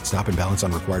credits or credit stop and balance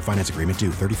on required finance agreement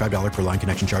due. $35 per line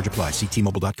connection charge applies. See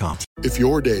T-Mobile.com. If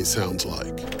your day sounds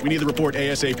like... We need the report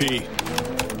ASAP.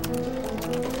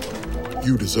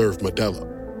 You deserve Modelo.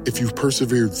 If you've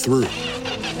persevered through...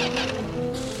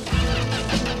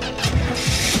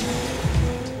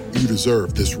 You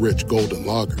deserve this rich golden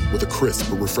lager with a crisp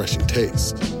but refreshing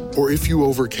taste. Or if you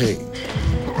overcame. 2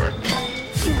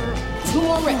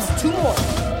 more reps, 2 more.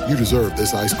 You deserve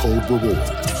this ice-cold reward.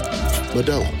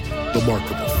 Modelo, the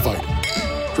Markable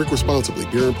Fighter. Drink responsibly.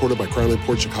 Beer imported by Crown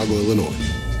Port Chicago, Illinois.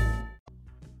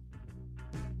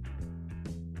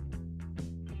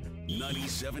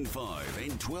 97.5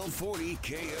 and 1240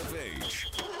 KFH.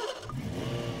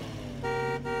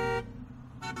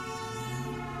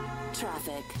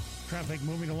 Traffic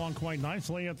moving along quite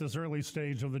nicely at this early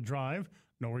stage of the drive.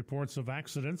 No reports of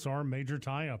accidents or major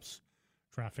tie-ups.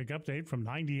 Traffic update from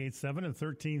 98.7 and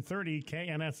 1330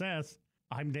 KNSS.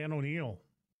 I'm Dan O'Neill.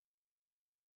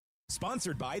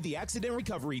 Sponsored by the Accident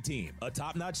Recovery Team, a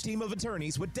top-notch team of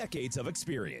attorneys with decades of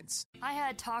experience. I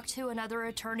had talked to another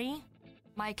attorney.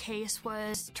 My case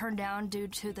was turned down due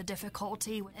to the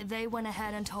difficulty. They went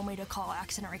ahead and told me to call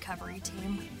Accident Recovery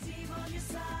Team.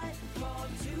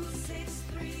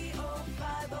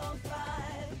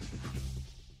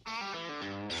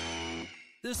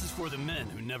 This is for the men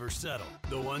who never settle,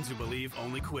 the ones who believe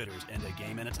only quitters end a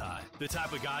game in a tie, the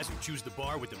type of guys who choose the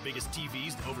bar with the biggest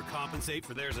TVs to overcompensate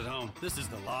for theirs at home. This is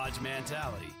the Lodge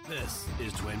mentality. This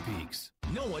is Twin Peaks.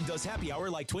 No one does happy hour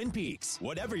like Twin Peaks.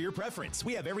 Whatever your preference,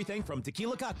 we have everything from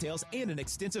tequila cocktails and an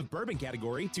extensive bourbon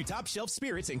category to top shelf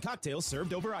spirits and cocktails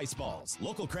served over ice balls.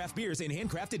 Local craft beers and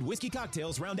handcrafted whiskey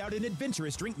cocktails round out an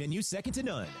adventurous drink menu second to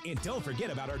none. And don't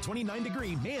forget about our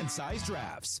 29-degree man-sized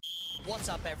drafts. What's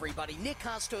up, everybody? Nick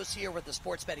Costos here with the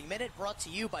Sports Betting Minute, brought to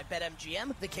you by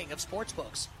BetMGM, the king of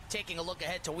sportsbooks. Taking a look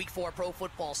ahead to Week 4 Pro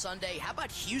Football Sunday, how about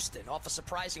Houston off a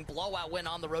surprising blowout win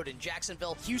on the road in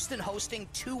Jacksonville? Houston hosting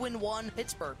 2-1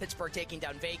 Pittsburgh. Pittsburgh taking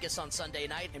down Vegas on Sunday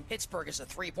night, and Pittsburgh is a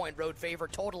 3-point road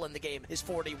favorite. Total in the game is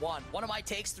 41. One of my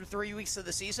takes through 3 weeks of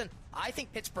the season, I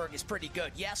think Pittsburgh is pretty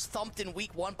good. Yes, thumped in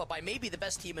Week 1, but by maybe the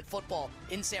best team in football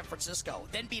in San Francisco.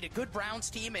 Then beat a good Browns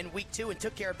team in Week 2 and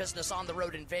took care of business on the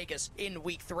road in Vegas in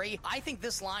Week 3. I think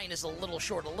this line is a little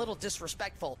short, a little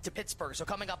disrespectful to Pittsburgh. So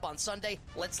coming up on Sunday,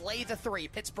 let's lay the 3.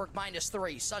 Pittsburgh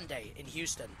 -3 Sunday in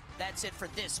Houston. That's it for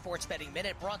this Sports Betting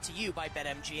Minute, brought to you by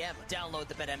BetMGM. Download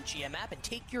the BetMGM app and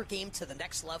take your game to the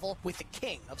next level with the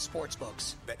king of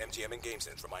sportsbooks. BetMGM and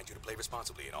GameSense remind you to play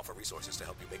responsibly and offer resources to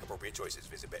help you make appropriate choices.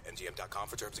 Visit BetMGM.com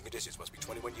for terms and conditions. Must be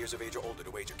 21 years of age or older to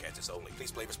wager. Kansas only.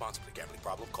 Please play responsibly. Gambling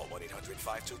problem? Call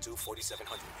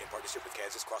 1-800-522-4700. In partnership with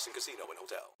Kansas Crossing Casino and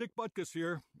Hotel. Dick Butkus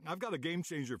here. I've got a game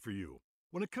changer for you.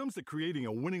 When it comes to creating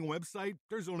a winning website,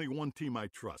 there's only one team I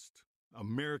trust.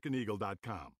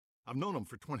 AmericanEagle.com. I've known them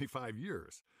for 25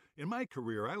 years. In my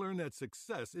career, I learned that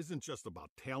success isn't just about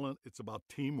talent, it's about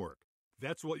teamwork.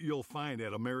 That's what you'll find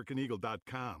at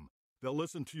AmericanEagle.com. They'll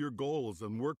listen to your goals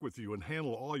and work with you and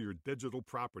handle all your digital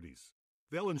properties.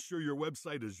 They'll ensure your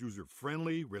website is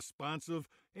user-friendly, responsive,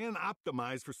 and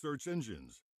optimized for search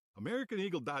engines.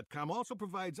 AmericanEagle.com also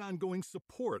provides ongoing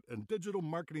support and digital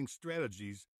marketing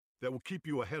strategies that will keep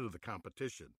you ahead of the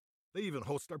competition. They even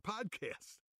host our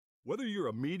podcast. Whether you're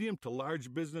a medium to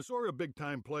large business or a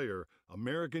big-time player,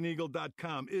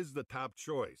 AmericanEagle.com is the top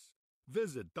choice.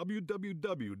 Visit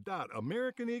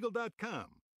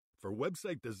www.AmericanEagle.com for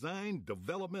website design,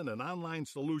 development, and online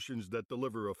solutions that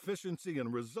deliver efficiency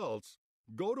and results.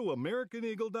 Go to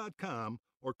AmericanEagle.com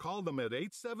or call them at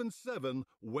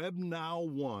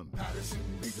 877-WEB-NOW-1.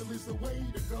 Patterson Eagle is the way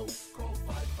to go. Call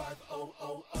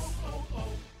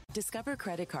 550-0000. Discover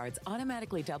credit cards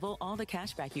automatically double all the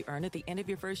cash back you earn at the end of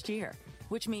your first year,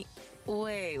 which means...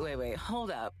 Wait, hold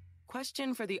up.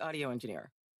 Question for the audio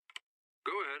engineer.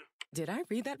 Go ahead. Did I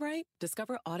read that right?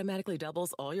 Discover automatically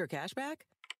doubles all your cash back?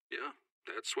 Yeah,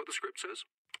 that's what the script says.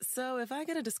 So if I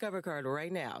get a Discover card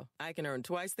right now, I can earn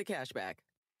twice the cash back.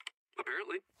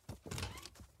 Apparently.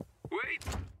 Wait!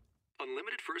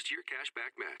 Unlimited first-year cash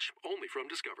back match. Only from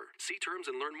Discover. See terms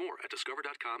and learn more at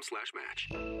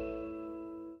discover.com/match.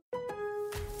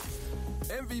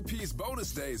 MVP's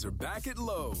bonus days are back at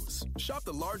Lowe's. Shop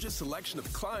the largest selection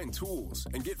of Klein tools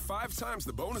and get 5 times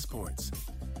the bonus points.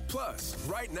 Plus,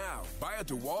 right now, buy a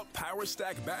DeWalt Power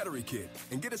Stack battery kit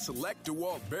and get a select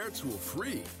DeWalt Bear tool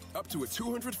free, up to a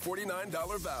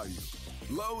 $249 value.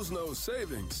 Lowe's knows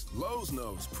savings. Lowe's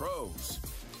knows pros.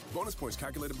 Bonus points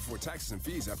calculated before taxes and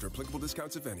fees after applicable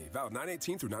discounts, if any. Valid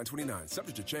 9/18 through 9/29.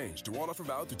 Subject to change. DeWalt offer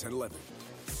valid through 10/11.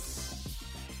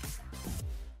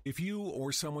 If you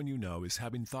or someone you know is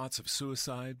having thoughts of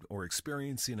suicide or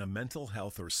experiencing a mental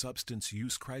health or substance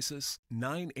use crisis,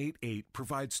 988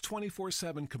 provides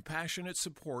 24/7 compassionate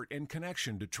support and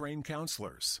connection to trained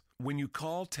counselors. When you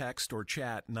call, text, or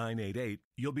chat 988,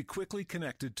 you'll be quickly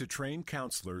connected to trained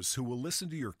counselors who will listen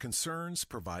to your concerns,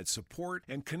 provide support,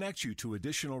 and connect you to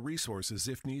additional resources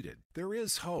if needed. There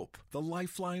is hope. The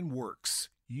Lifeline works.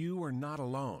 You are not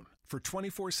alone. For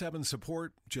 24/7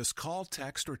 support, just call,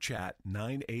 text, or chat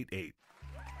 988.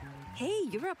 Hey,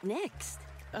 you're up next.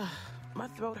 Ugh, my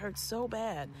throat hurts so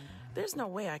bad. There's no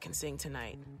way I can sing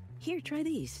tonight. Here, try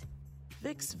these.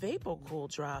 Vicks VapoCool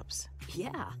Drops.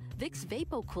 Yeah, Vicks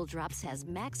VapoCool Drops has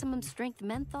maximum strength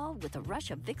menthol with a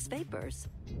rush of Vicks Vapors.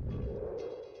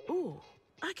 Ooh,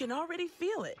 I can already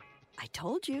feel it. I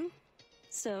told you.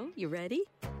 So, you ready?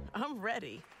 I'm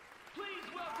ready.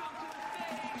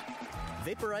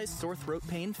 Vaporize sore throat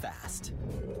pain fast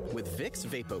with Vicks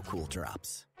VapoCool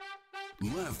Drops.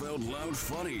 Laugh out loud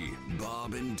funny.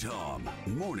 Bob and Tom.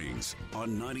 Mornings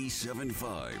on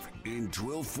 97.5 and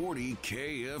 1240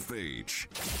 KFH.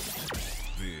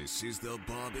 This is the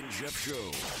Bob and Jeff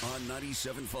Show on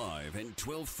 97.5 and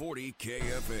 1240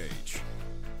 KFH.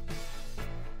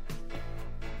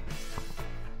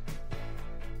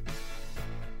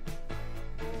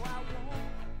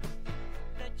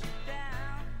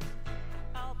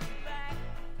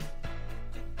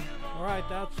 All right,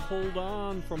 that's Hold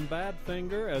On from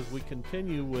Badfinger as we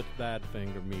continue with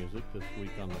Badfinger music this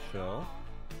week on the show.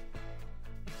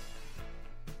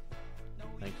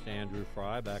 Thanks to Andrew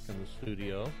Fry back in the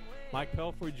studio. Mike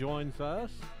Pelfrey joins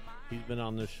us. He's been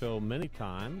on this show many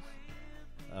times,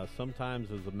 sometimes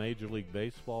as a Major League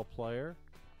Baseball player,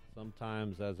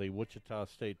 sometimes as a Wichita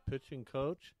State pitching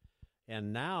coach,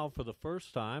 and now for the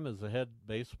first time as the head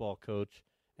baseball coach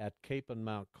at Cape and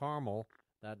Mount Carmel.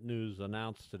 That news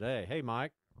announced today. Hey,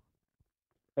 Mike.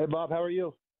 Hey, Bob. How are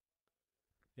you?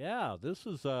 Yeah, this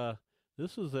is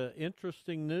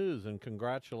interesting news, and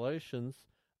congratulations.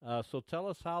 So tell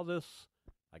us how this,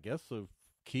 I guess the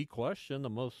key question, the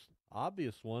most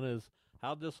obvious one, is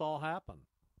how'd this all happen?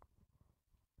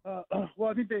 Well,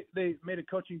 I think they made a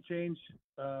coaching change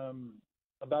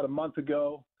about a month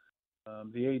ago.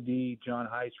 The AD, John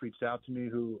Heiss, reached out to me,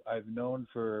 who I've known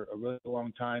for a really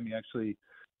long time. He actually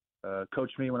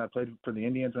coached me when I played for the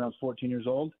Indians when I was 14 years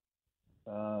old.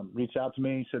 Reached out to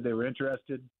me, said they were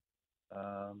interested.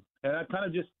 And I've kind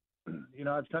of just,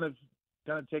 I've kind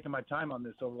of taken my time on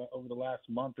this over the last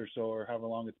month or so, or however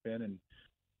long it's been, and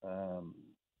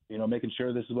making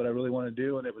sure this is what I really want to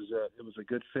do. And it was a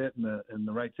good fit in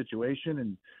the right situation,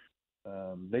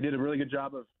 and they did a really good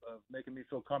job of making me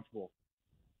feel comfortable,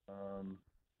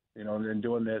 in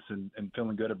doing this and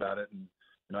feeling good about it.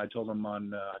 And I told them I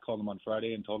called them on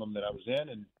Friday and told them that I was in,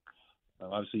 and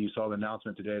obviously you saw the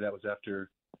announcement today. That was after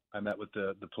I met with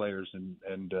the players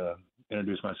and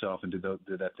introduced myself and did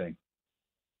that thing.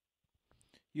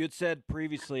 You had said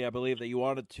previously, I believe, that you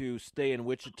wanted to stay in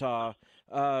Wichita.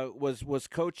 Was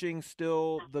coaching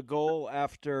still the goal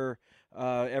after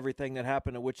everything that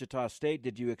happened at Wichita State?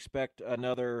 Did you expect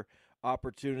another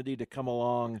opportunity to come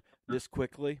along this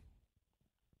quickly?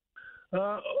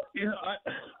 I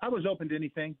was open to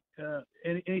anything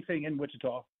in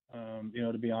Wichita,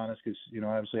 to be honest, because, I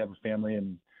obviously have a family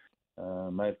and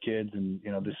I have kids, and,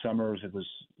 this summer it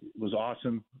was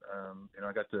awesome.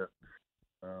 I got to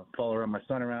follow my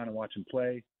son around and watch him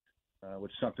play,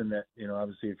 which is something that,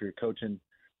 obviously if you're coaching,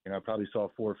 I probably saw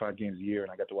 4 or 5 games a year,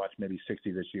 and I got to watch maybe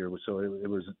 60 this year. So it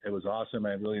was awesome.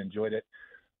 I really enjoyed it.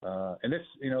 And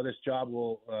this job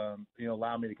will,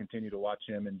 allow me to continue to watch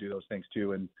him and do those things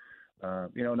too. And,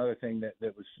 another thing that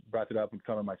was brought it up and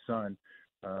coming my son,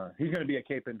 he's going to be at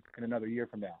Cape in another year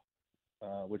from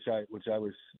now, which I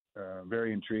was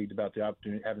very intrigued about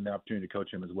having the opportunity to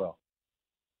coach him as well.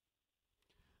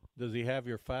 Does he have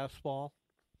your fastball?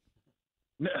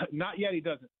 No, not yet. He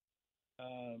doesn't.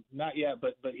 Not yet,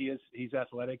 but he's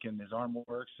athletic and his arm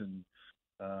works, and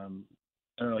I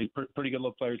don't know. He's pretty good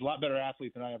little player. He's a lot better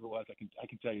athlete than I ever was. I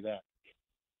can tell you that.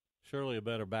 Surely a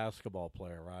better basketball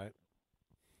player, right?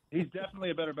 He's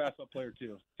definitely a better basketball player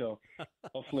too. So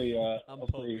hopefully, I'm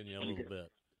poking you a little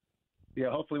bit. Yeah,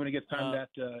 hopefully when he gets time, that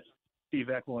Steve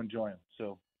Eck will enjoy him.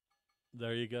 So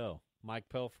there you go. Mike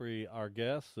Pelfrey, our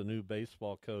guest, the new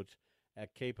baseball coach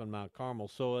at Cape and Mount Carmel.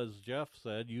 So as Jeff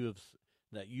said, you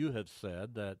have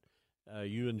said that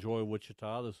you enjoy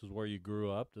Wichita. This is where you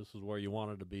grew up. This is where you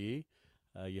wanted to be.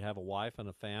 You have a wife and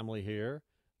a family here.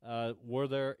 Were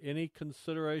there any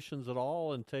considerations at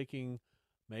all in taking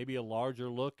maybe a larger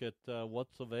look at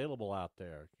what's available out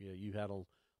there? You had a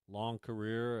long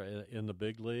career in the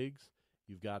big leagues.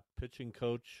 You've got pitching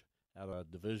coach at a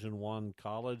Division I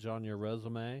college on your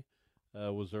resume.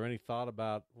 Was there any thought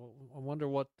about, I wonder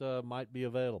what might be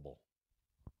available?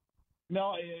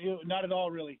 No, not at all,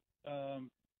 really.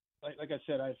 Like I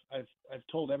said, I've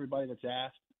told everybody that's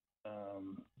asked,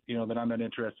 that I'm not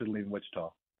interested in leaving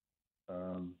Wichita.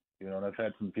 And I've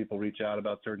had some people reach out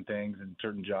about certain things and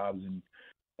certain jobs, and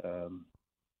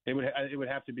it would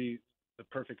have to be the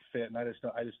perfect fit, and I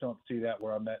just don't see that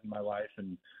where I'm at in my life,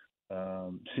 and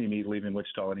see me leaving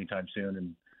Wichita anytime soon.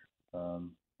 And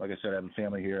like I said, I have a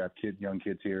family here, I have young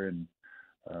kids here, and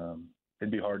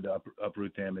it'd be hard to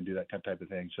uproot them and do that type of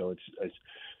thing. So it's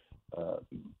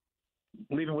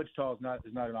leaving Wichita is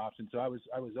not an option. So I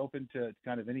was open to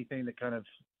kind of anything that kind of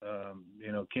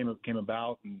came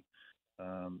about, and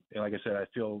like I said, I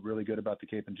feel really good about the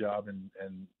Cape job, and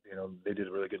they did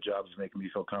a really good job of making me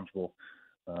feel comfortable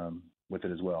with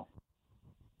it as well.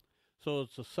 So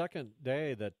it's the second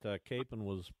day that Capen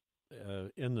was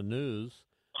in the news.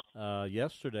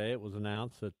 Yesterday it was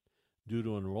announced that due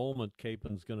to enrollment,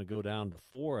 Capen's going to go down to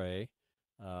 4A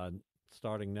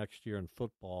starting next year in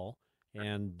football.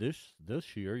 And this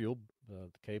year,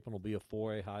 Capen will be a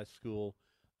 4A high school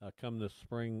come this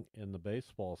spring in the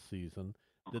baseball season.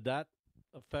 Did that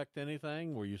affect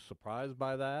anything? Were you surprised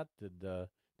by that?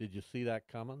 Did you see that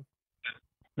coming?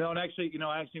 No, and actually,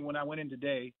 when I went in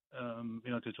today,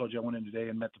 I told you I went in today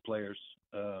and met the players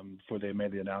before they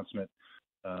made the announcement.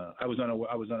 I was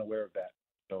unaware of that.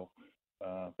 So,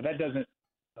 but that doesn't,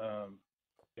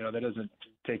 that doesn't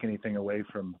take anything away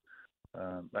from,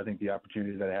 I think, the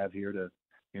opportunity that I have here to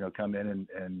come in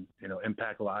and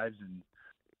impact lives and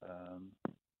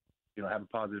have a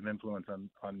positive influence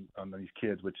on these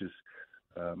kids, which is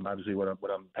obviously what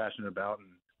I'm passionate about, and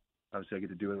obviously I get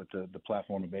to do it with the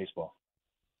platform of baseball.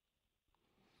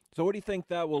 So what do you think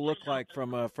that will look like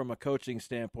from a coaching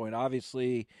standpoint?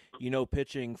 Obviously,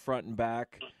 pitching front and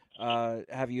back.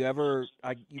 Have you ever,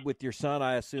 with your son,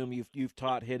 I assume you've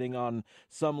taught hitting on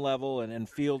some level and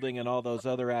fielding and all those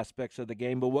other aspects of the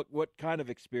game. But what kind of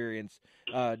experience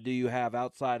do you have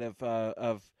outside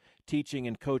of teaching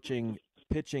and coaching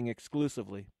pitching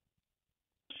exclusively?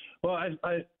 Well, I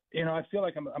feel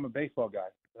like I'm a baseball guy.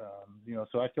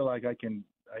 So I feel like I can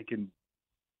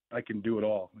do it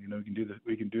all. We can do the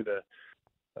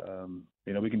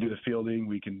fielding.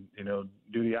 We can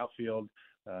do the outfield.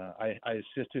 I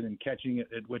assisted in catching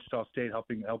at Wichita State,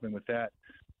 helping with that.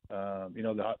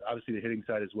 Obviously the hitting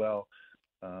side as well.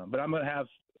 But I'm going to have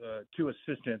two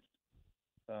assistants.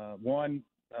 One,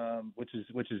 which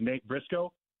is Nate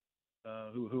Briscoe,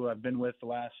 who I've been with the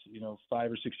last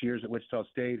 5 or 6 years at Wichita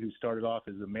State. Who started off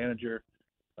as a manager,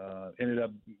 ended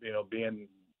up being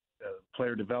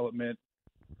player development,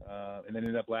 and then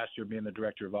ended up last year being the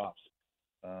director of ops.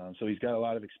 So he's got a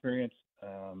lot of experience.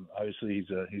 Obviously, he's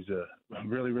a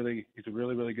really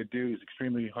good dude. He's an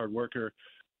extremely hard worker,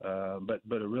 but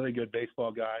a really good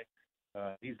baseball guy.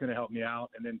 He's going to help me out.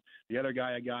 And then the other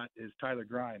guy I got is Tyler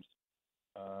Grimes,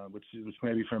 which was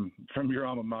maybe from your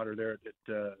alma mater there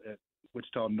at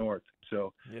Wichita North.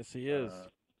 So yes, he is.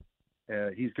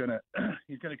 He's gonna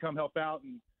come help out,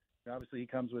 and obviously he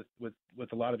comes with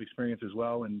a lot of experience as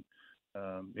well. And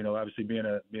obviously being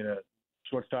a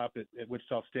shortstop at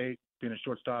Wichita State, being a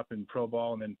shortstop in pro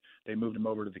ball, and then they moved him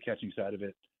over to the catching side of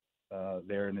it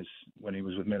there when he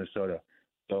was with Minnesota.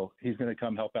 So he's going to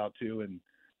come help out too. And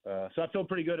so I feel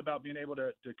pretty good about being able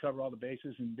to cover all the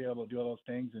bases and be able to do all those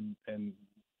things and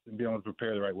be able to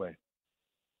prepare the right way.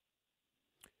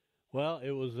 Well,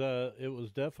 it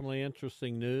was definitely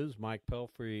interesting news. Mike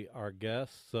Pelfrey, our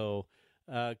guest. So,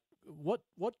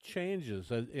 what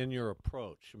changes in your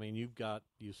approach? I mean, you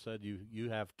said you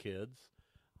have kids.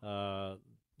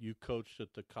 You coached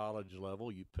at the college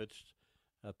level. You pitched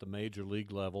at the major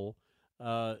league level.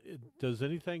 Does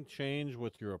anything change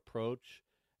with your approach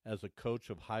as a coach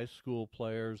of high school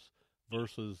players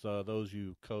versus those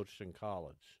you coached in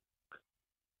college?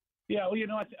 Yeah,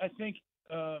 well, I think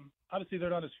obviously they're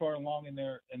not as far along in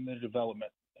their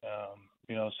development.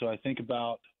 So I think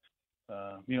about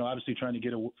obviously trying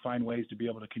to find ways to be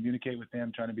able to communicate with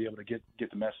them, trying to be able to get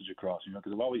the message across.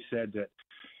 Because I've always said that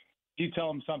if you tell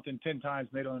them something 10 times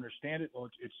and they don't understand it, well,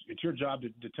 it's your job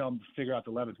to tell them to figure out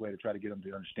the 11th way to try to get them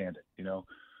to understand it.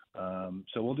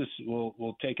 So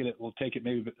we'll take it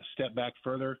maybe a step back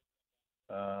further,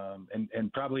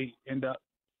 and probably end up.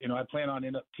 I plan on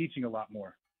end up teaching a lot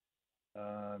more.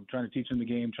 Trying to teach them the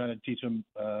game, trying to teach them,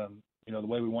 the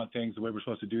way we want things, the way we're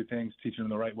supposed to do things, teaching them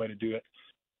the right way to do it.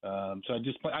 So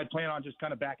I plan on just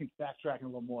kind of backtracking a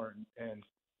little more and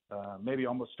maybe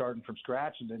almost starting from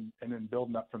scratch and then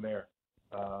building up from there.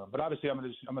 But obviously I'm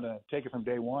gonna take it from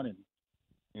day one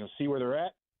and see where they're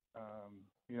at,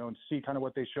 and see kind of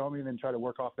what they show me, and then try to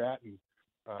work off that and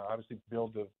obviously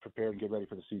build to prepare and get ready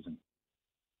for the season.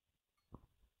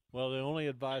 Well, the only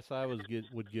advice I would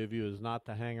give you is not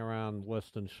to hang around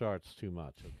Weston Sharts too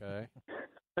much, okay?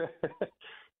 I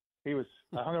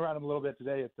hung around him a little bit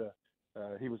today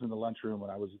he was in the lunchroom when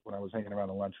I was hanging around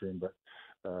the lunchroom, but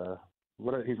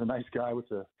he's a nice guy with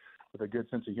a good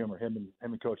sense of humor. Him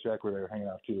and Coach Eck were there hanging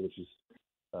out too, which is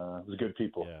was good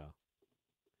people. Yeah.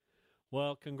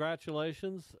 Well,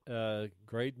 congratulations.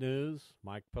 Great news.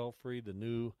 Mike Pelfrey, the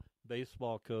new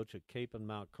baseball coach at Cape and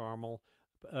Mount Carmel.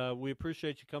 We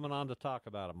appreciate you coming on to talk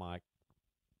about it, Mike.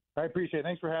 I appreciate it.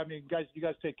 Thanks for having me. You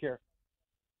guys take care.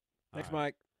 Thanks,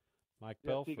 right. Mike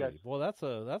Pelfrey. Well, that's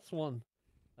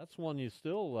one you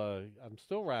still I'm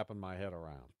still wrapping my head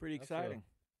around. Pretty exciting.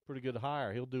 Pretty good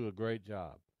hire. He'll do a great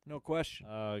job. No question.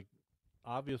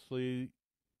 Obviously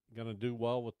going to do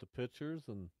well with the pitchers,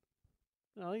 and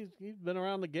he's been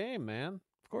around the game, man.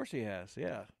 Of course he has.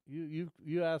 Yeah.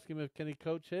 You ask him can he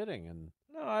coach hitting, and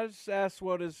no, I just asked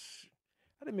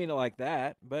I didn't mean it like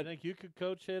that, but you think you could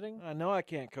coach hitting? I know I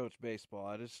can't coach baseball.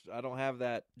 I don't have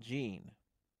that gene.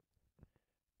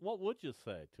 What would you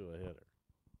say to a hitter?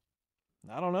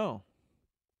 I don't know.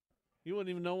 You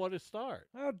wouldn't even know where to start.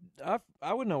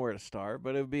 I would know where to start,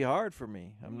 but it would be hard for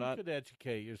me. You could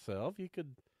educate yourself.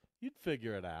 You'd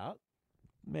figure it out.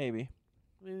 Maybe.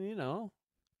 I mean,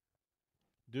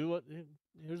 do what.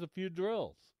 Here's a few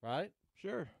drills, right?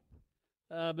 Sure.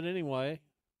 But anyway,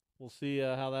 we'll see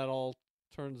how that all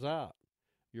turns out.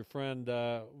 Your friend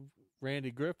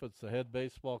Randy Griffiths, the head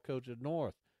baseball coach at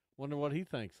North, Wonder what he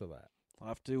thinks of that. I'll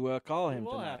have to call him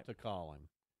We'll tonight. have to call him.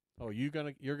 Oh, you're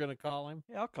gonna call him?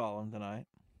 Yeah, I'll call him tonight.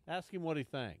 Ask him what he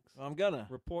thinks. I'm gonna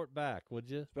report back, would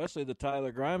you? Especially the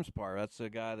Tyler Grimes part. That's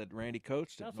the guy that Randy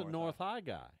coached at That's a North High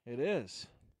guy. It is.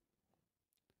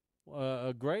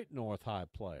 A great North High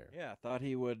player. Yeah, I thought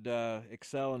he would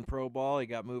excel in pro ball. He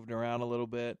got moved around a little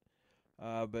bit.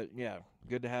 But, yeah,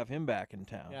 good to have him back in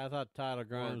town. Yeah, I thought Tyler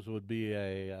Grimes would be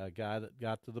a guy that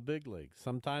got to the big leagues.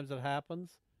 Sometimes it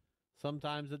happens.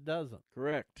 Sometimes it doesn't.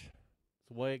 Correct. It's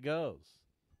the way it goes.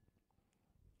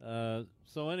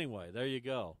 So anyway, there you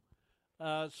go.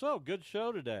 So good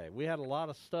show today. We had a lot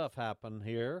of stuff happen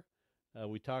here.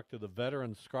 We talked to the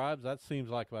veteran scribes. That seems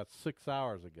like about 6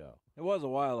 hours ago. It was a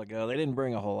while ago. They didn't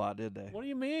bring a whole lot, did they? What do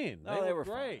you mean? No, they were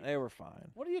great. Fine. They were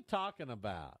fine. What are you talking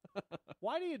about?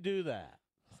 Why do you do that?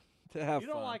 To have You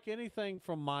don't fun. like anything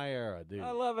from my era, do you?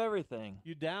 I love everything.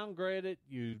 You downgrade it.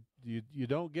 You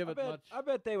don't give it much. I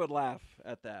bet they would laugh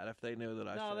at that if they knew that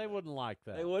I said No, they that. wouldn't like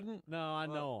that. They wouldn't? No, I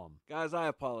know them. Guys, I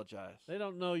apologize. They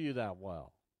don't know you that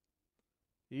well.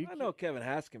 I know Kevin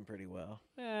Haskin pretty well.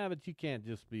 Yeah, but you can't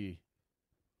just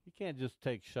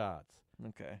take shots.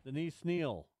 Okay. Denise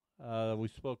Neal, we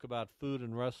spoke about food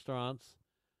and restaurants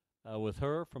with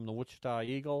her from the Wichita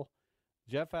Eagle.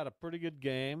 Jeff had a pretty good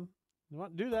game. You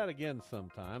want to do that again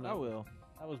sometime? I will.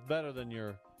 That was better than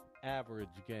your average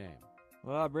game.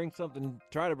 Well, I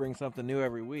try to bring something new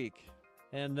every week.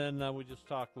 And then we just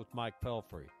talked with Mike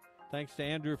Pelfrey. Thanks to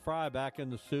Andrew Fry back in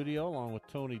the studio along with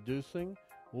Tony Dusing.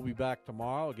 We'll be back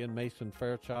tomorrow. Again, Mason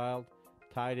Fairchild,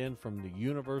 tight end from the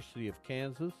University of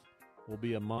Kansas, will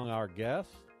be among our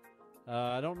guests.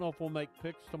 I don't know if we'll make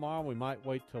picks tomorrow. We might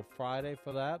wait till Friday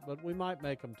for that, but we might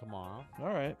make them tomorrow.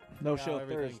 All right. No See show how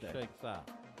everything Thursday. shakes out.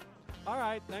 All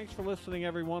right. Thanks for listening,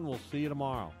 everyone. We'll see you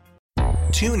tomorrow.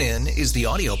 TuneIn is the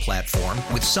audio platform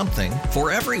with something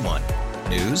for everyone.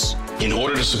 News. In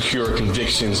order to secure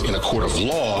convictions in a court of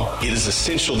law, it is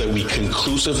essential that we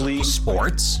conclusively.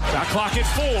 Sports. Shot clock at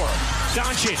 4.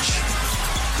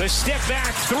 Doncic. The step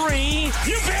back 3.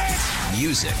 You bet.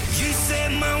 Music. You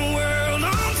set my world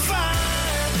on fire.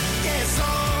 Yes,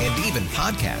 And even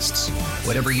podcasts.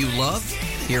 Whatever you love,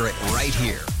 hear it right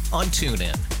here on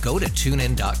TuneIn. Go to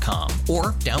TuneIn.com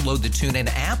or download the TuneIn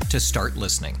app to start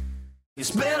listening.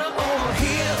 It's better over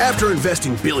here. After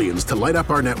investing billions to light up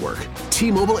our network,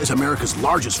 T-Mobile is America's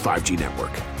largest 5G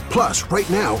network. Plus, right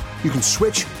now, you can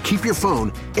switch, keep your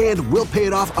phone, and we'll pay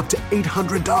it off up to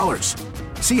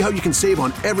 $800. See how you can save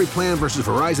on every plan versus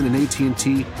Verizon and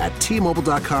AT&T at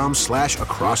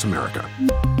T-Mobile.com/across America.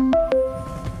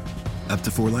 Up to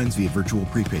 4 lines via virtual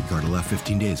prepaid card. Allow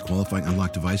 15 days. Qualifying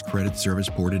unlocked device credit service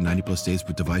ported 90+ days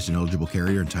with device and eligible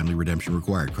carrier and timely redemption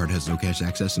required. Card has no cash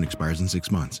access and expires in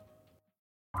 6 months.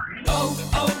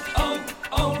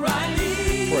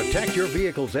 O'Reilly. Protect your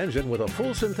vehicle's engine with a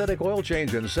full synthetic oil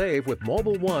change and save with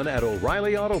Mobile One at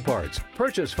O'Reilly Auto Parts.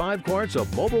 Purchase 5 quarts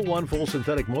of Mobile One full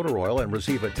synthetic motor oil and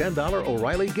receive a $10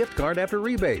 O'Reilly gift card after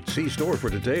rebate. See store for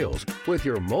details. With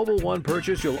your Mobile One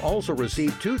purchase, you'll also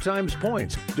receive 2 times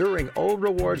points during O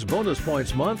Rewards Bonus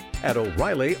Points Month at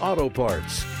O'Reilly Auto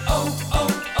Parts.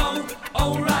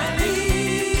 O'Reilly.